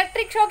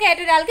ഇലക്ട്രിക് ഷോക്ക് ഏറ്റ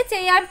ഒരാൾക്ക്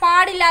ചെയ്യാൻ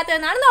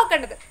പാടില്ലാത്തതെന്നാണ്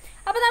നോക്കേണ്ടത്.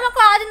 അപ്പോൾ നമുക്ക്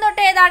ആദ്യം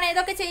തൊട്ട് ഏതാണ്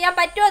ഇതൊക്കെ ചെയ്യാൻ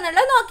പറ്റുമോ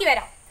എന്നുള്ളത് നോക്കി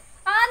വരാം.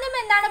 ആദ്യം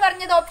എന്താണ്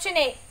പറഞ്ഞത് ഓപ്ഷൻ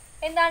എ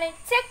എന്താണ്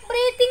ചെക്ക്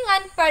ബ്രീത്തിങ്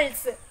ആൻഡ്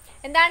പൾസ്.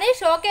 എന്താണ്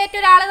ഷോക്ക് ഏറ്റ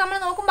ഒരാളെ നമ്മൾ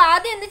നോക്കുമ്പോൾ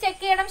ആദ്യം എന്ത്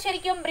ചെക്ക് ചെയ്യണം?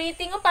 ശരിക്കും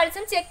ബ്രീത്തിങ്ങും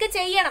പൾസും ചെക്ക്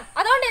ചെയ്യണം.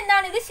 അതുകൊണ്ട്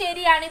എന്താണ് ഇത്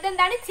ശരിയാണ്,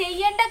 ഇതെന്താണ്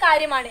ചെയ്യേണ്ട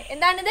കാര്യമാണ്.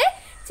 എന്താണിത്?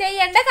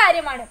 ചെയ്യേണ്ട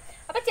കാര്യമാണ്.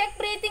 അപ്പൊ ചെക്ക്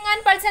ബ്രീത്തിങ്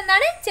ആൻഡ് പൾസ്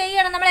എന്താണ്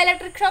ചെയ്യണം. നമ്മൾ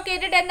ഇലക്ട്രിക് ഷോക്ക്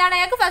ഏറ്റിട്ട് എന്താണ്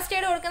അയാൾക്ക് ഫസ്റ്റ്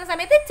എയ്ഡ് കൊടുക്കുന്ന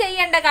സമയത്ത്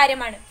ചെയ്യേണ്ട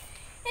കാര്യമാണ്.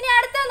 ഇനി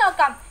അടുത്തത്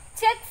നോക്കാം,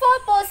 ചെക്ക് ഫോർ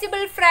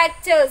പോസിബിൾ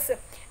ഫ്രാക്ചേഴ്സ്.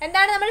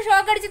 എന്താണ് നമ്മൾ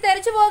ഷോക്ക് അടിച്ച്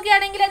തെറിച്ചു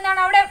പോവുകയാണെങ്കിൽ എന്താണ്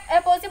അവിടെ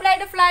പോസിബിൾ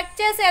ആയിട്ട്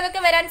ഫ്രാക്ചേഴ്സ്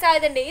ഏതൊക്കെ വരാൻ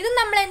സാധ്യതയുണ്ട്, ഇത്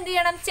നമ്മൾ എന്ത്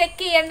ചെയ്യണം? ചെക്ക്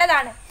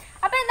ചെയ്യേണ്ടതാണ്.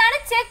 അപ്പൊ എന്താണ്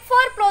ചെക്ക്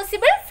ഫോർ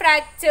പോസിബിൾ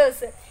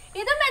ഫ്രാക്ചേഴ്സ്,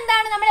 ഇതും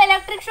എന്താണ് നമ്മൾ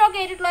ഇലക്ട്രിക് ഷോക്ക്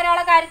ഏറ്റിട്ടുള്ള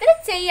ഒരാളെ കാര്യത്തിൽ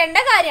ചെയ്യേണ്ട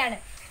കാര്യമാണ്.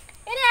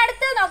 ഇനി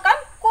അടുത്തത് നോക്കാം,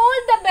 കൂൾ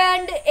ദ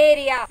ബേൺഡ്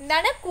ഏരിയ.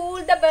 എന്താണ് കൂൾ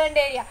ദ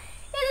ബേൺഡ് ഏരിയ?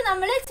 ഇത്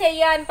നമ്മൾ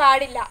ചെയ്യാൻ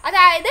പാടില്ല.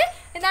 അതായത്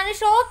എന്താണ്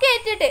ഷോക്ക്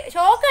ഏറ്റിട്ട്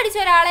ഷോക്ക് അടിച്ച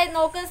ഒരാളെ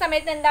നോക്കുന്ന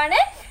സമയത്ത് എന്താണ്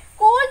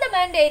കൂൾ ദ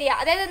ബേൺഡ് ഏരിയ,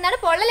 അതായത് എന്താണ്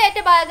പൊള്ളലേറ്റ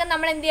ഭാഗം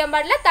നമ്മൾ എന്ത് ചെയ്യാൻ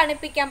പാടില്ല?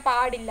 തണുപ്പിക്കാൻ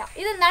പാടില്ല.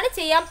 ഇതെന്താണ്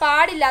ചെയ്യാൻ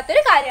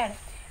പാടില്ലാത്തൊരു കാര്യമാണ്.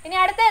 ഇനി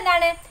അടുത്ത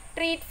എന്താണ്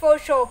ട്രീറ്റ് ഫോർ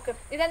ഷോക്ക്.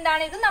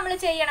 ഇതെന്താണ് ഇത് നമ്മൾ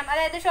ചെയ്യണം.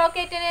 അതായത് ഷോക്ക്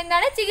ഏറ്റിന്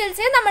എന്താണ്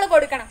ചികിത്സയും നമ്മൾ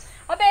കൊടുക്കണം.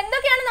 അപ്പൊ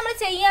എന്തൊക്കെയാണ് നമ്മൾ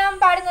ചെയ്യാൻ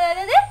പാടുന്നത്?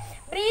 അതായത്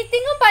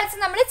ബ്രീത്തിങ്ങും പൾസും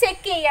നമ്മൾ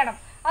ചെക്ക് ചെയ്യണം.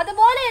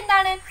 അതുപോലെ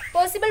എന്താണ്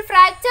പോസിബിൾ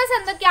ഫ്രാക്ചേഴ്സ്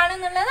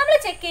എന്തൊക്കെയാണെന്നുള്ളത് നമ്മൾ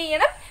ചെക്ക്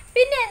ചെയ്യണം.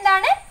 പിന്നെ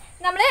എന്താണ്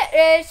നമ്മൾ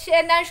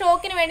എന്താണ്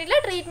ഷോക്കിന് വേണ്ടിയിട്ടുള്ള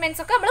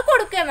ട്രീറ്റ്മെന്റ്സ് ഒക്കെ നമ്മൾ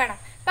കൊടുക്കുകയും വേണം.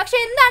 പക്ഷെ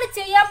എന്താണ്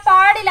ചെയ്യാൻ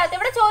പാടില്ലാത്തത്?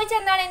 ഇവിടെ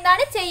ചോദിച്ചെന്താണ്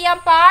എന്താണ് ചെയ്യാൻ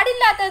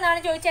പാടില്ലാത്തതെന്നാണ്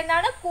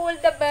ചോദിച്ചെന്താണ് കൂൾ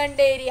ദ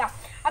ബേൺഡ് ഏരിയ.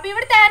 അപ്പൊ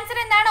ഇവിടുത്തെ ആൻസർ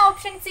എന്താണ്?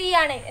 ഓപ്ഷൻ സി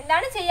ആണ്.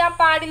 എന്താണ് ചെയ്യാൻ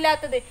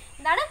പാടില്ലാത്തത്?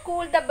 എന്താണ്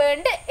കൂൾ ദ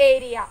ബേൺഡ്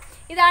ഏരിയ.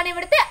 ഇതാണ്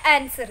ഇവിടുത്തെ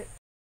ആൻസർ.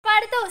 അപ്പൊ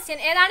അടുത്ത ക്വസ്റ്റ്യൻ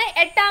ഏതാണ്?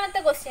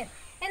 8ാമത്തെ ക്വസ്റ്റ്യൻ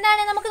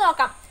എന്താണ് നമുക്ക്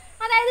നോക്കാം.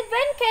 അതായത്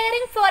when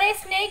caring for A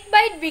snake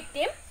bite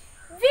victim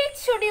which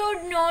should you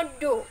not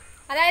do.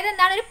 അതായത്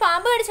എന്താണ് ഒരു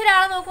പാമ്പ് കടിച്ച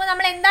ഒരാളെ നോക്കുമ്പോൾ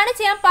നമ്മൾ എന്താണ്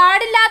ചെയ്യാൻ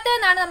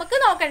പാടില്ലാത്തതെന്നാണ് നമുക്ക്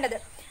നോക്കേണ്ടത്.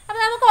 അപ്പൊ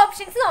നമുക്ക്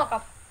ഓപ്ഷൻസ്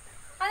നോക്കാം.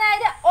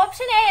 അതായത്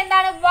ഓപ്ഷൻ എ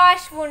എന്താണ്?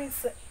 വാഷ്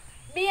വുണ്ട്സ്.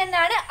 ബി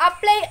എന്താണ്?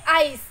 Apply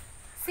ice.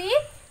 C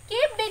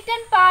keep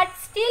bitten part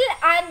still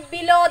and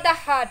below the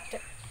heart.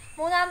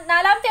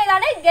 നാലാമത്തെ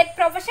ഏതാണ്? Get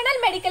professional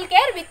medical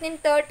care within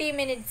 30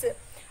 minutes.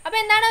 അപ്പൊ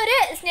എന്താണ് ഒരു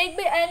സ്നേക്ക്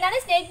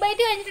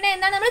ബൈറ്റ് കഴിഞ്ഞിട്ടുണ്ടെങ്കിൽ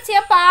എന്താണ് നമ്മൾ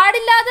ചെയ്യാൻ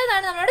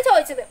പാടില്ലാത്തതെന്നാണ് നമ്മളോട്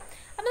ചോദിച്ചത്.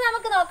 അപ്പൊ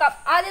നമുക്ക് നോക്കാം.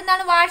 ആദ്യം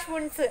എന്താണ് വാഷ്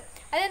വുണ്ട്സ്.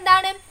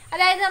 അതെന്താണ്?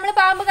 അതായത് നമ്മൾ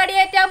പാമ്പ്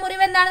കടിയേറ്റ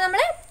മുറിവ് എന്താണ്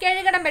നമ്മൾ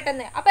കഴുകണം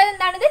പെട്ടെന്ന്. അപ്പൊ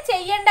അതെന്താണ്? ഇത്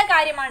ചെയ്യേണ്ട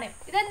കാര്യമാണ്.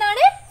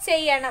 ഇതെന്താണ്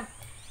ചെയ്യണം.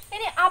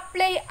 ഇനി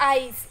അപ്ലൈ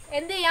ഐസ്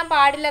എന്ത് ചെയ്യാൻ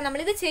പാടില്ല? നമ്മൾ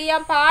ഇത്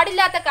ചെയ്യാൻ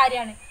പാടില്ലാത്ത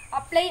കാര്യമാണ്.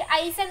 അപ്ലൈ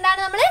ഐസ് എന്താണ്?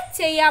 നമ്മൾ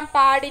ചെയ്യാൻ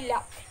പാടില്ല.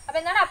 അപ്പൊ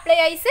എന്താണ് അപ്ലൈ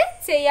ഐസ്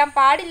ചെയ്യാൻ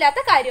പാടില്ലാത്ത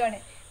കാര്യമാണ്.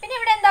 പിന്നെ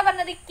ഇവിടെ എന്താ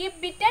പറഞ്ഞത്? Keep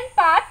bitten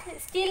part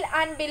still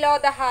and below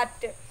the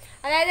heart.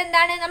 അതായത്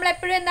എന്താണ് നമ്മൾ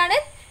എപ്പോഴും എന്താണ്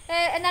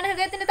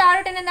ഹൃദയത്തിന്റെ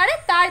താഴോട്ട് എന്താണ്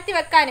താഴ്ത്തി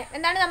വെക്കാൻ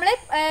എന്താണ് നമ്മൾ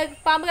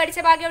പാമ്പ് കടിച്ച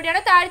ഭാഗം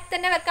എവിടെയാണോ താഴ്ത്തി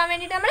തന്നെ വെക്കാൻ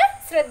വേണ്ടിയിട്ട് നമ്മൾ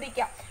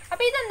ശ്രദ്ധിക്കാം.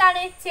 അപ്പൊ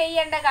ഇതെന്താണ്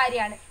ചെയ്യേണ്ട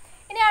കാര്യമാണ്.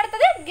 ഇനി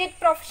അടുത്തത് get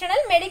professional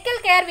medical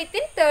care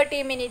within 30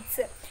 minutes.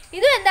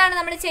 ഇതും എന്താണ്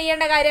നമ്മൾ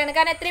ചെയ്യേണ്ട കാര്യമാണ്.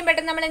 കാരണം എത്രയും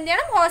പെട്ടെന്ന് നമ്മൾ എന്ത്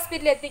ചെയ്യണം?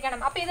 ഹോസ്പിറ്റലിൽ എത്തിക്കണം.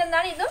 അപ്പൊ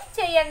ഇതെന്താണ്? ഇതും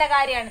ചെയ്യേണ്ട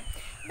കാര്യമാണ്.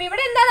 അപ്പൊ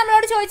ഇവിടെ എന്താ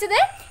നമ്മളോട് ചോദിച്ചത്?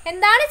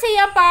 എന്താണ്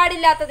ചെയ്യാൻ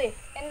പാടില്ലാത്തത്?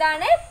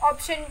 എന്താണ്?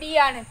 ഓപ്ഷൻ ബി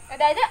ആണ്.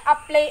 അതായത്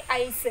അപ്ലൈ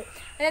ഐസ്.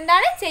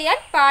 അതെന്താണ് ചെയ്യാൻ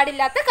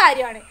പാടില്ലാത്ത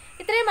കാര്യമാണ്.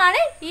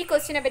 ഇത്രയുമാണ് ഈ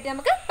ക്വസ്റ്റ്യനെ പറ്റി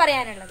നമുക്ക്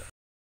പറയാനുള്ളത്.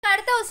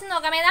 അടുത്ത ക്വസ്റ്റ്യൻ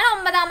നോക്കാം. ഏതാണ്?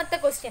 9ാമത്തെ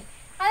ക്വസ്റ്റ്യൻ.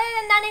 അതായത്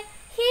എന്താണ്?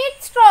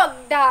 Heat stroke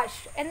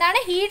dash. എന്താണ്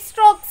ഹീറ്റ്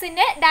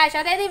സ്ട്രോക്സിന്റെ ഡാഷ്?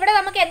 അതായത് ഇവിടെ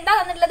നമുക്ക് എന്താ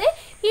തന്നിട്ടുള്ളത്?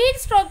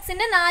 ഹീറ്റ്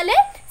സ്ട്രോക്സിന്റെ 4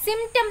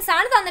 സിംറ്റംസ്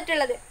ആണ്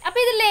തന്നിട്ടുള്ളത്. അപ്പൊ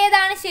ഇതിൽ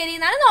ഏതാണ് ശരി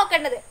എന്നാണ്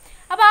നോക്കേണ്ടത്.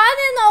 അപ്പൊ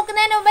ആദ്യം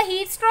നോക്കുന്നതിന് മുമ്പ്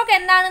ഹീറ്റ് സ്ട്രോക്ക്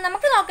എന്താണ്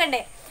നമുക്ക്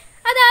നോക്കണ്ടേ.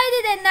 അതായത്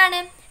ഇത് എന്താണ്?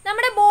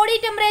 നമ്മുടെ ബോഡി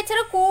ടെമ്പറേച്ചർ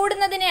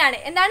കൂടുന്നതിനെയാണ്.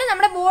 എന്താണ്?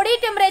 നമ്മുടെ ബോഡി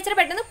ടെമ്പറേച്ചർ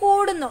പെട്ടെന്ന്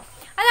കൂടുന്നു.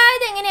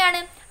 അതായത് എങ്ങനെയാണ്?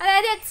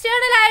 അതായത്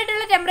എക്സ്റ്റേണൽ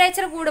ആയിട്ടുള്ള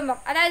ടെമ്പറേച്ചർ കൂടുമ്പോൾ,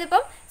 അതായത്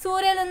ഇപ്പം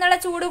സൂര്യനിൽ നിന്നുള്ള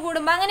ചൂട്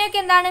കൂടുമ്പോൾ അങ്ങനെയൊക്കെ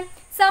എന്താണ്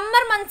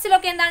സമ്മർ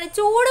മന്ത്സിലൊക്കെ എന്താണ്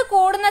ചൂട്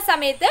കൂടുന്ന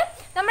സമയത്ത്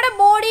നമ്മുടെ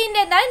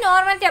ബോഡീൻ്റെ എന്താണ്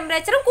നോർമൽ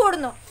ടെമ്പറേച്ചറും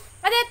കൂടുന്നു.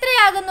 അത്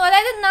എത്രയാകുന്നു?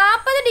 അതായത്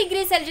 40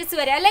 ഡിഗ്രി സെൽഷ്യസ്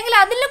വരെ അല്ലെങ്കിൽ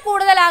അതിൽ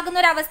കൂടുതലാകുന്ന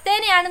ഒരു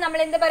അവസ്ഥേനെയാണ് നമ്മൾ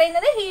എന്ത്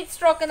പറയുന്നത്? ഹീറ്റ്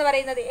സ്ട്രോക്ക് എന്ന്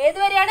പറയുന്നത്.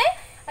 ഏതുവരെയാണ്?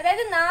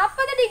 അതായത്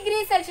 40 ഡിഗ്രി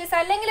സെൽഷ്യസ്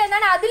അല്ലെങ്കിൽ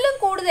എന്താണ് അതിലും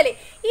കൂടുതൽ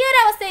ഈ ഒരു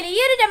അവസ്ഥയിൽ ഈ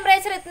ഒരു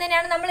ടെമ്പറേച്ചർ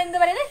എത്തുന്നതിനാണ് നമ്മൾ എന്ത്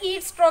പറയുന്നത്?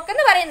 ഹീറ്റ് സ്ട്രോക്ക്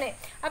എന്ന് പറയുന്നത്.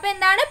 അപ്പോൾ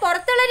എന്താണ്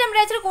പുറത്തുള്ള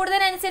ടെമ്പറേച്ചർ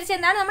കൂടുന്നതിനനുസരിച്ച്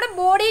എന്താണ് നമ്മുടെ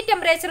ബോഡി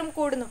ടെമ്പറേച്ചറും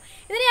കൂടുന്നു.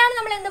 ഇതിനെയാണ്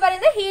നമ്മൾ എന്ത്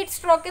പറയുന്നത്? ഹീറ്റ്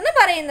സ്ട്രോക്ക് എന്ന്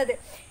പറയുന്നത്.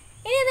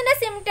 ഇനി ഇതിന്റെ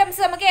സിംറ്റംസ്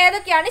നമുക്ക്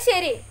ഏതൊക്കെയാണ്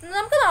ശരി എന്ന്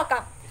നമുക്ക്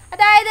നോക്കാം.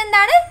 അതായത്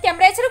എന്താണ്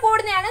ടെമ്പറേച്ചർ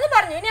കൂടുന്നതാണെന്ന്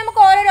പറഞ്ഞു. ഇനി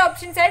നമുക്ക് ഓരോരോ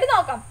ഓപ്ഷൻസ് ആയിട്ട്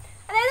നോക്കാം.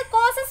 അതായത്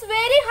causes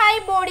very high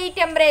body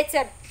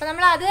temperature. അപ്പോൾ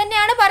നമ്മൾ അത്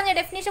തന്നെയാണ് പറഞ്ഞത്,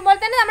 ഡെഫിനിഷൻ പോലെ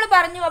തന്നെ നമ്മൾ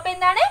പറഞ്ഞു. അപ്പോൾ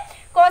എന്താണ്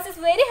causes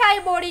very high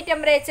body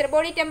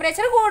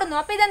temperature കൂടുന്നു.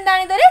 അപ്പോൾ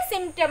ഇതെന്താണ്? ഇതൊരു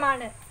സിംറ്റം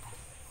ആണ്.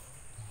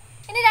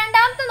 ഇനി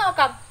രണ്ടാമത്തെ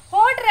നോക്കാം.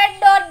 Hot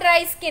red or dry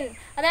skin.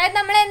 അതായത്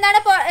നമ്മൾ എന്താണ്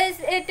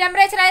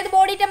ടെമ്പറേച്ചർ അതായത്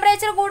ബോഡി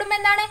ടെമ്പറേച്ചർ കൂടുമ്പോൾ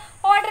എന്താണ്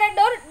hot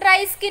red or dry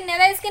skin,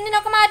 അതായത്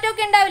സ്കിന്നിനൊക്കെ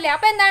മാറ്റമൊക്കെ ഉണ്ടാവില്ലേ.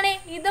 അപ്പോൾ എന്താണ്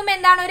ഇതും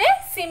എന്താണ് ഒരു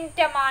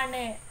സിംറ്റം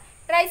ആണ്.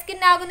 ഡ്രൈ സ്കിൻ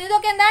ആകുന്നു,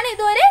 ഇതൊക്കെ എന്താണ്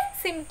ഇതൊരു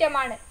സിംറ്റം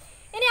ആണ്.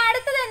 ഇനി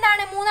അടുത്തത്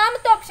എന്താണ്?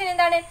 മൂന്നാമത്തെ ഓപ്ഷൻ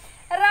എന്താണ്?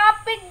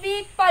 റാപ്പിഡ്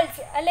വീക്ക്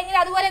പൾസ് അല്ലെങ്കിൽ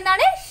അതുപോലെ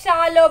എന്താണ്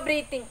ഷാലോ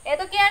ബ്രീത്തിങ്.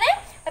 ഏതൊക്കെയാണ്?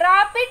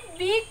 Rapid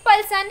week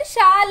pulse and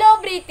shallow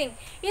breathing.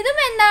 ഇതും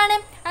എന്താണ്?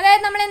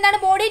 അതായത് നമ്മൾ എന്താണ്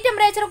ബോഡി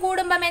ടെമ്പറേച്ചർ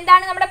കൂടുമ്പം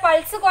എന്താണ് നമ്മുടെ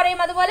പൾസ്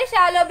കുറയും. അതുപോലെ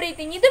ഷാലോ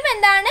ബ്രീത്തിങ് ഇതും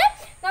എന്താണ്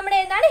നമ്മുടെ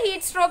എന്താണ്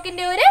ഹീറ്റ്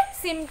സ്ട്രോക്കിന്റെ ഒരു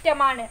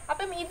സിംറ്റം ആണ്.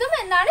 അപ്പം ഇതും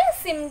എന്താണ്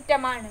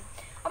സിംറ്റം ആണ്.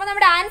 അപ്പം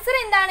നമ്മുടെ ആൻസർ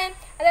എന്താണ്?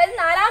 അതായത്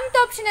നാലാമത്തെ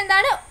ഓപ്ഷൻ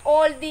എന്താണ്?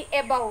 All the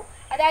above.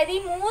 അതായത് ഈ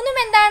മൂന്നും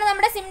എന്താണ്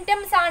നമ്മുടെ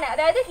സിംറ്റംസ് ആണ്,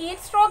 അതായത്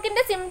ഹീറ്റ്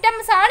സ്ട്രോക്കിന്റെ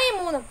സിംറ്റംസ് ആണ് ഈ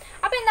മൂന്നും.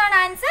 അപ്പൊ എന്താണ്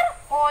ആൻസർ?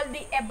 All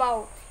the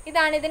above.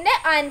 ഇതാണ് ഇതിന്റെ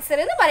ആൻസർ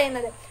എന്ന്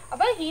പറയുന്നത്.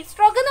 അപ്പോൾ ഹീറ്റ്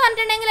സ്ട്രോക്ക് എന്ന്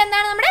പറഞ്ഞിട്ടുണ്ടെങ്കിൽ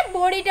എന്താണ്? നമ്മുടെ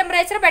ബോഡി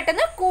ടെമ്പറേച്ചർ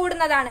പെട്ടെന്ന്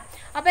കൂടുന്നതാണ്.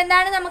 അപ്പോൾ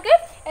എന്താണ് നമുക്ക്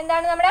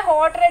നമ്മുടെ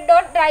hot red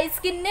dot, dry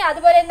skin,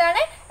 അതുപോലെ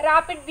എന്താണ്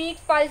rapid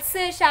week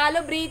pulse,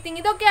 shallow breathing,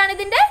 ഇതൊക്കെയാണ്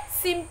ഇതിന്റെ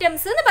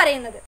സിംറ്റംസ് എന്ന്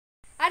പറയുന്നത്.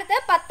 അടുത്ത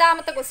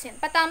 10ാമത്തെ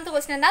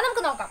ക്വസ്റ്റ്യൻ എന്താ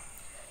നമുക്ക് നോക്കാം.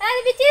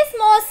 അതായത് വിച്ച് ഈസ്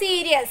മോർ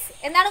സീരിയസ്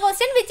എന്താണ്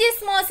question? Which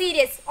is more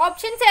serious?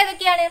 Options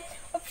ഏതൊക്കെയാണ്?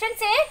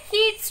 Options A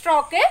heat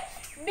stroke,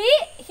 B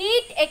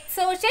heat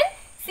exhaustion,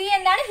 C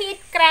എന്താണ്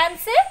heat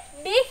cramps,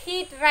 D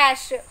heat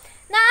rash.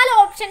 4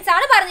 options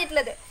ആണ്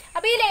പറഞ്ഞിട്ടുള്ളത്.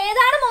 അപ്പോൾ ഇതിൽ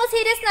ഏതാണ് മോർ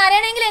സീരിയസ് എന്ന്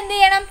അറിയണമെങ്കിൽ എന്ത്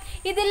ചെയ്യണം?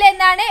 ഇതിൽ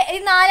എന്താണ് ഈ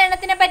 4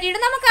 എണ്ണത്തിനെ പറ്റിയിട്ട്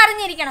നമുക്ക്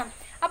അറിഞ്ഞിരിക്കണം.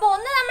 അപ്പോൾ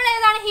ഒന്ന് നമ്മൾ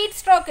ഏതാണ്? Heat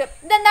stroke.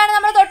 ഇതെന്താണ്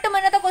നമ്മൾ തൊട്ട്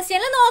മുന്നത്തെ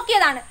ക്വസ്റ്റ്യനിൽ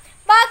നോക്കിയതാണ്.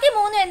 ബാക്കി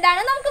 3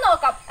 എന്താണ് നമുക്ക്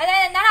നോക്കാം.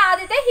 അതായത് എന്താണ്?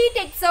 ആദ്യത്തെ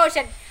ഹീറ്റ്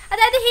എക്സോഷൻ.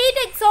 അതായത്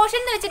ഹീറ്റ് എക്സോഷൻ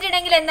എന്ന്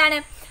വെച്ചിട്ടുണ്ടെങ്കിൽ എന്താണ്?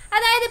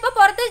 അതായത് ഇപ്പോൾ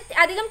പുറത്ത്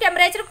അധികം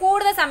ടെമ്പറേച്ചർ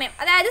കൂടുന്ന സമയം,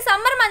 അതായത്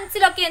സമ്മർ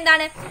മന്ത്സിലൊക്കെ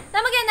എന്താണ്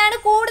നമുക്ക് എന്താണ്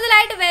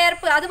കൂടുതലായിട്ട്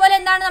വേർപ്പ്, അതുപോലെ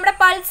എന്താണ് നമ്മുടെ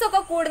പൾസ്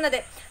ഒക്കെ കൂടുന്നത്,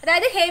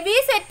 അതായത് ഹെവി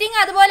സ്വെറ്റിംഗ്,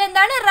 അതുപോലെ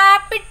എന്താണ്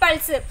റാപ്പിഡ്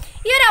പൾസ്.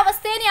 ഈ ഒരു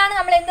അവസ്ഥയെയാണ്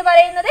നമ്മൾ എന്ത്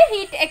പറയുന്നത്?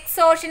 ഹീറ്റ്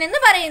എക്സോഷൻ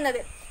എന്ന്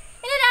പറയുന്നത്.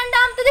 ഇനി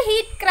രണ്ടാമത്തത്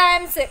ഹീറ്റ്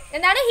ക്രാംസ്.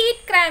 എന്താണ്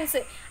ഹീറ്റ് ക്രാംസ്?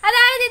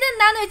 അതായത് ഇത്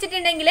എന്താന്ന്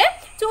വെച്ചിട്ടുണ്ടെങ്കിൽ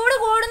ചൂട്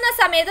കൂടുന്ന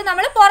സമയത്ത്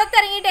നമ്മൾ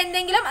പുറത്തിറങ്ങിയിട്ട്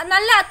എന്തെങ്കിലും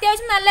നല്ല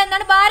അത്യാവശ്യം നല്ല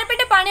എന്താണ്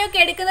ഭാരപ്പെട്ട പണിയൊക്കെ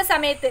എടുക്കുന്ന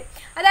സമയത്ത്,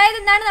 അതായത്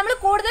എന്താണ് നമ്മൾ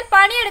കൂടുതൽ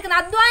പണിയെടുക്കുന്ന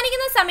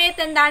അധ്വാനിക്കുന്ന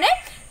സമയത്ത് എന്താണ്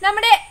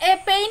നമ്മുടെ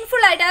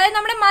പെയിൻഫുൾ ആയിട്ട്, അതായത്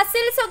നമ്മുടെ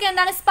മസിൽസ് ഒക്കെ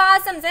എന്താണ്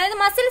സ്പാസംസ്, അതായത്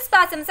മസിൽ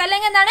സ്പാസംസ്,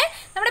 അല്ലെങ്കിൽ എന്താണ്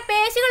നമ്മുടെ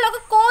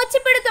പേശികളിലൊക്കെ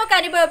കോച്ചിപ്പിടുത്തമൊക്കെ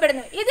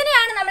അനുഭവപ്പെടുന്നു.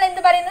 ഇതിനെയാണ് നമ്മൾ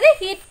എന്ത് പറയുന്നത്?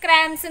 ഹീറ്റ്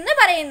ക്രാംസ് എന്ന്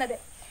പറയുന്നത്.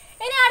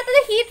 ഇനി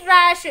അടുത്തത് ഹീറ്റ്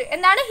റാഷ്.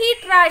 എന്താണ്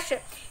ഹീറ്റ് റാഷ്?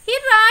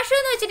 ഹീറ്റ് റാഷ്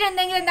എന്ന്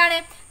വെച്ചിട്ടുണ്ടെങ്കിൽ എന്താണ്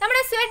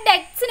നമ്മുടെ സ്വെറ്റ്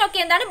ഡക്ട്സിനൊക്കെ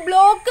എന്താണ്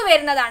ബ്ലോക്ക്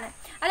വരുന്നതാണ്.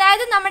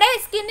 അതായത് നമ്മുടെ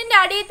സ്കിന്നിന്റെ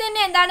അടിയിൽ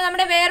തന്നെ എന്താണ്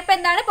നമ്മുടെ വേർപ്പ്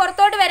എന്താണ്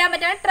പുറത്തോട്ട് വരാൻ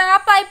പറ്റാതെ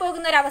ട്രാപ്പായി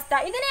പോകുന്ന ഒരു അവസ്ഥ.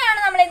 ഇതിനെയാണ്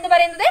നമ്മൾ എന്ത്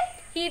പറയുന്നത്?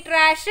 ഹീറ്റ്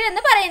റാഷ്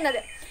എന്ന്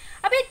പറയുന്നത്.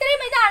 അപ്പോൾ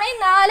ഇതാണ് ഈ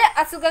 4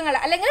 അസുഖങ്ങൾ,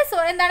 അല്ലെങ്കിൽ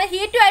എന്താണ്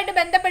ഹീറ്റുമായിട്ട്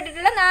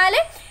ബന്ധപ്പെട്ടിട്ടുള്ള 4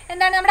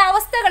 എന്താണ് നമ്മുടെ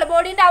അവസ്ഥകൾ,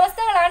 ബോഡീന്റെ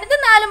അവസ്ഥകളാണ് ഇത്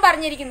 4ഉം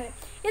പറഞ്ഞിരിക്കുന്നത്.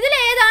 ഇതിൽ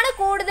ഏതാണ്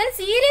കൂടുതൽ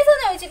സീരിയസ്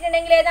എന്ന്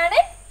വെച്ചിട്ടുണ്ടെങ്കിൽ ഏതാണ്?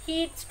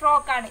 ഹീറ്റ്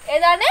സ്ട്രോക്ക് ആണ്.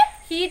 ഏതാണ്?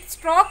 ഹീറ്റ്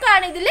സ്ട്രോക്ക്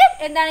ആണ്. ഇതിൽ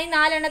എന്താണ് ഈ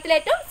 4 എണ്ണത്തിൽ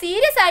ഏറ്റവും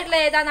സീരിയസ് ആയിട്ടുള്ള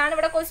ഏതാണെന്നാണ്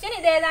ഇവിടെ ക്വസ്റ്റ്യൻ.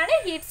 ഇത് ഏതാണ്?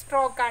 ഹീറ്റ്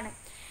സ്ട്രോക്ക് ആണ്.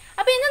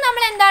 അപ്പോൾ ഇന്ന്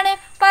നമ്മൾ എന്താണ്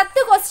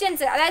 10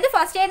 ക്വസ്റ്റ്യൻസ്, അതായത്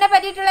ഫസ്റ്റ് എയ്ഡിനെ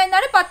പറ്റിയിട്ടുള്ള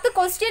എന്താണ് 10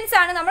 ക്വസ്റ്റ്യൻസ്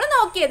ആണ് നമ്മൾ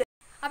നോക്കിയത്.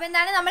 അപ്പോൾ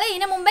എന്താണ് നമ്മൾ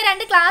ഇതിന് മുമ്പ്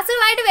 2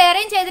 ക്ലാസ്സുകളായിട്ട്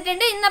വേറെയും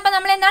ചെയ്തിട്ടുണ്ട്. ഇന്നപ്പോൾ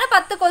നമ്മൾ എന്താണ്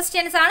 10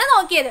 ക്വസ്റ്റ്യൻസ് ആണ്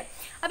നോക്കിയത്.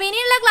 അപ്പോൾ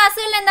ഇനിയുള്ള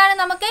ക്ലാസ്സുകളിൽ എന്താണ്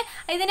നമുക്ക്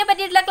ഇതിനെ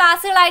പറ്റിയിട്ടുള്ള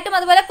ക്ലാസ്സുകളായിട്ടും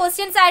അതുപോലെ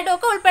ക്വസ്റ്റ്യൻസ് ആയിട്ടും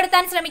ഒക്കെ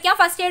ഉൾപ്പെടുത്താൻ ശ്രമിക്കാം,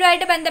 ഫസ്റ്റ്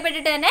എയ്ഡുമായിട്ട്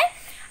ബന്ധപ്പെട്ടിട്ട് തന്നെ.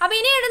 അപ്പോൾ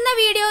ഇനി ഇടുന്ന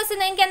വീഡിയോസ്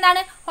നിങ്ങൾക്ക്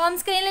എന്താണ് ഹോം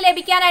സ്ക്രീനിൽ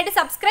ലഭിക്കാനായിട്ട്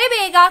സബ്സ്ക്രൈബ്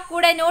ചെയ്യുക.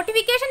 കൂടെ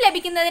നോട്ടിഫിക്കേഷൻ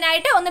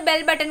ലഭിക്കുന്നതിനായിട്ട് ഒന്ന്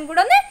ബെൽ ബട്ടൺ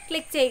കൂടെ ഒന്ന്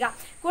ക്ലിക്ക് ചെയ്യുക.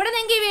 കൂടെ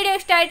നിങ്ങൾക്ക് ഈ വീഡിയോ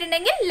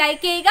ഇഷ്ടമായിട്ടുണ്ടെങ്കിൽ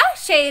ലൈക്ക് ചെയ്യുക,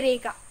 ഷെയർ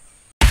ചെയ്യുക.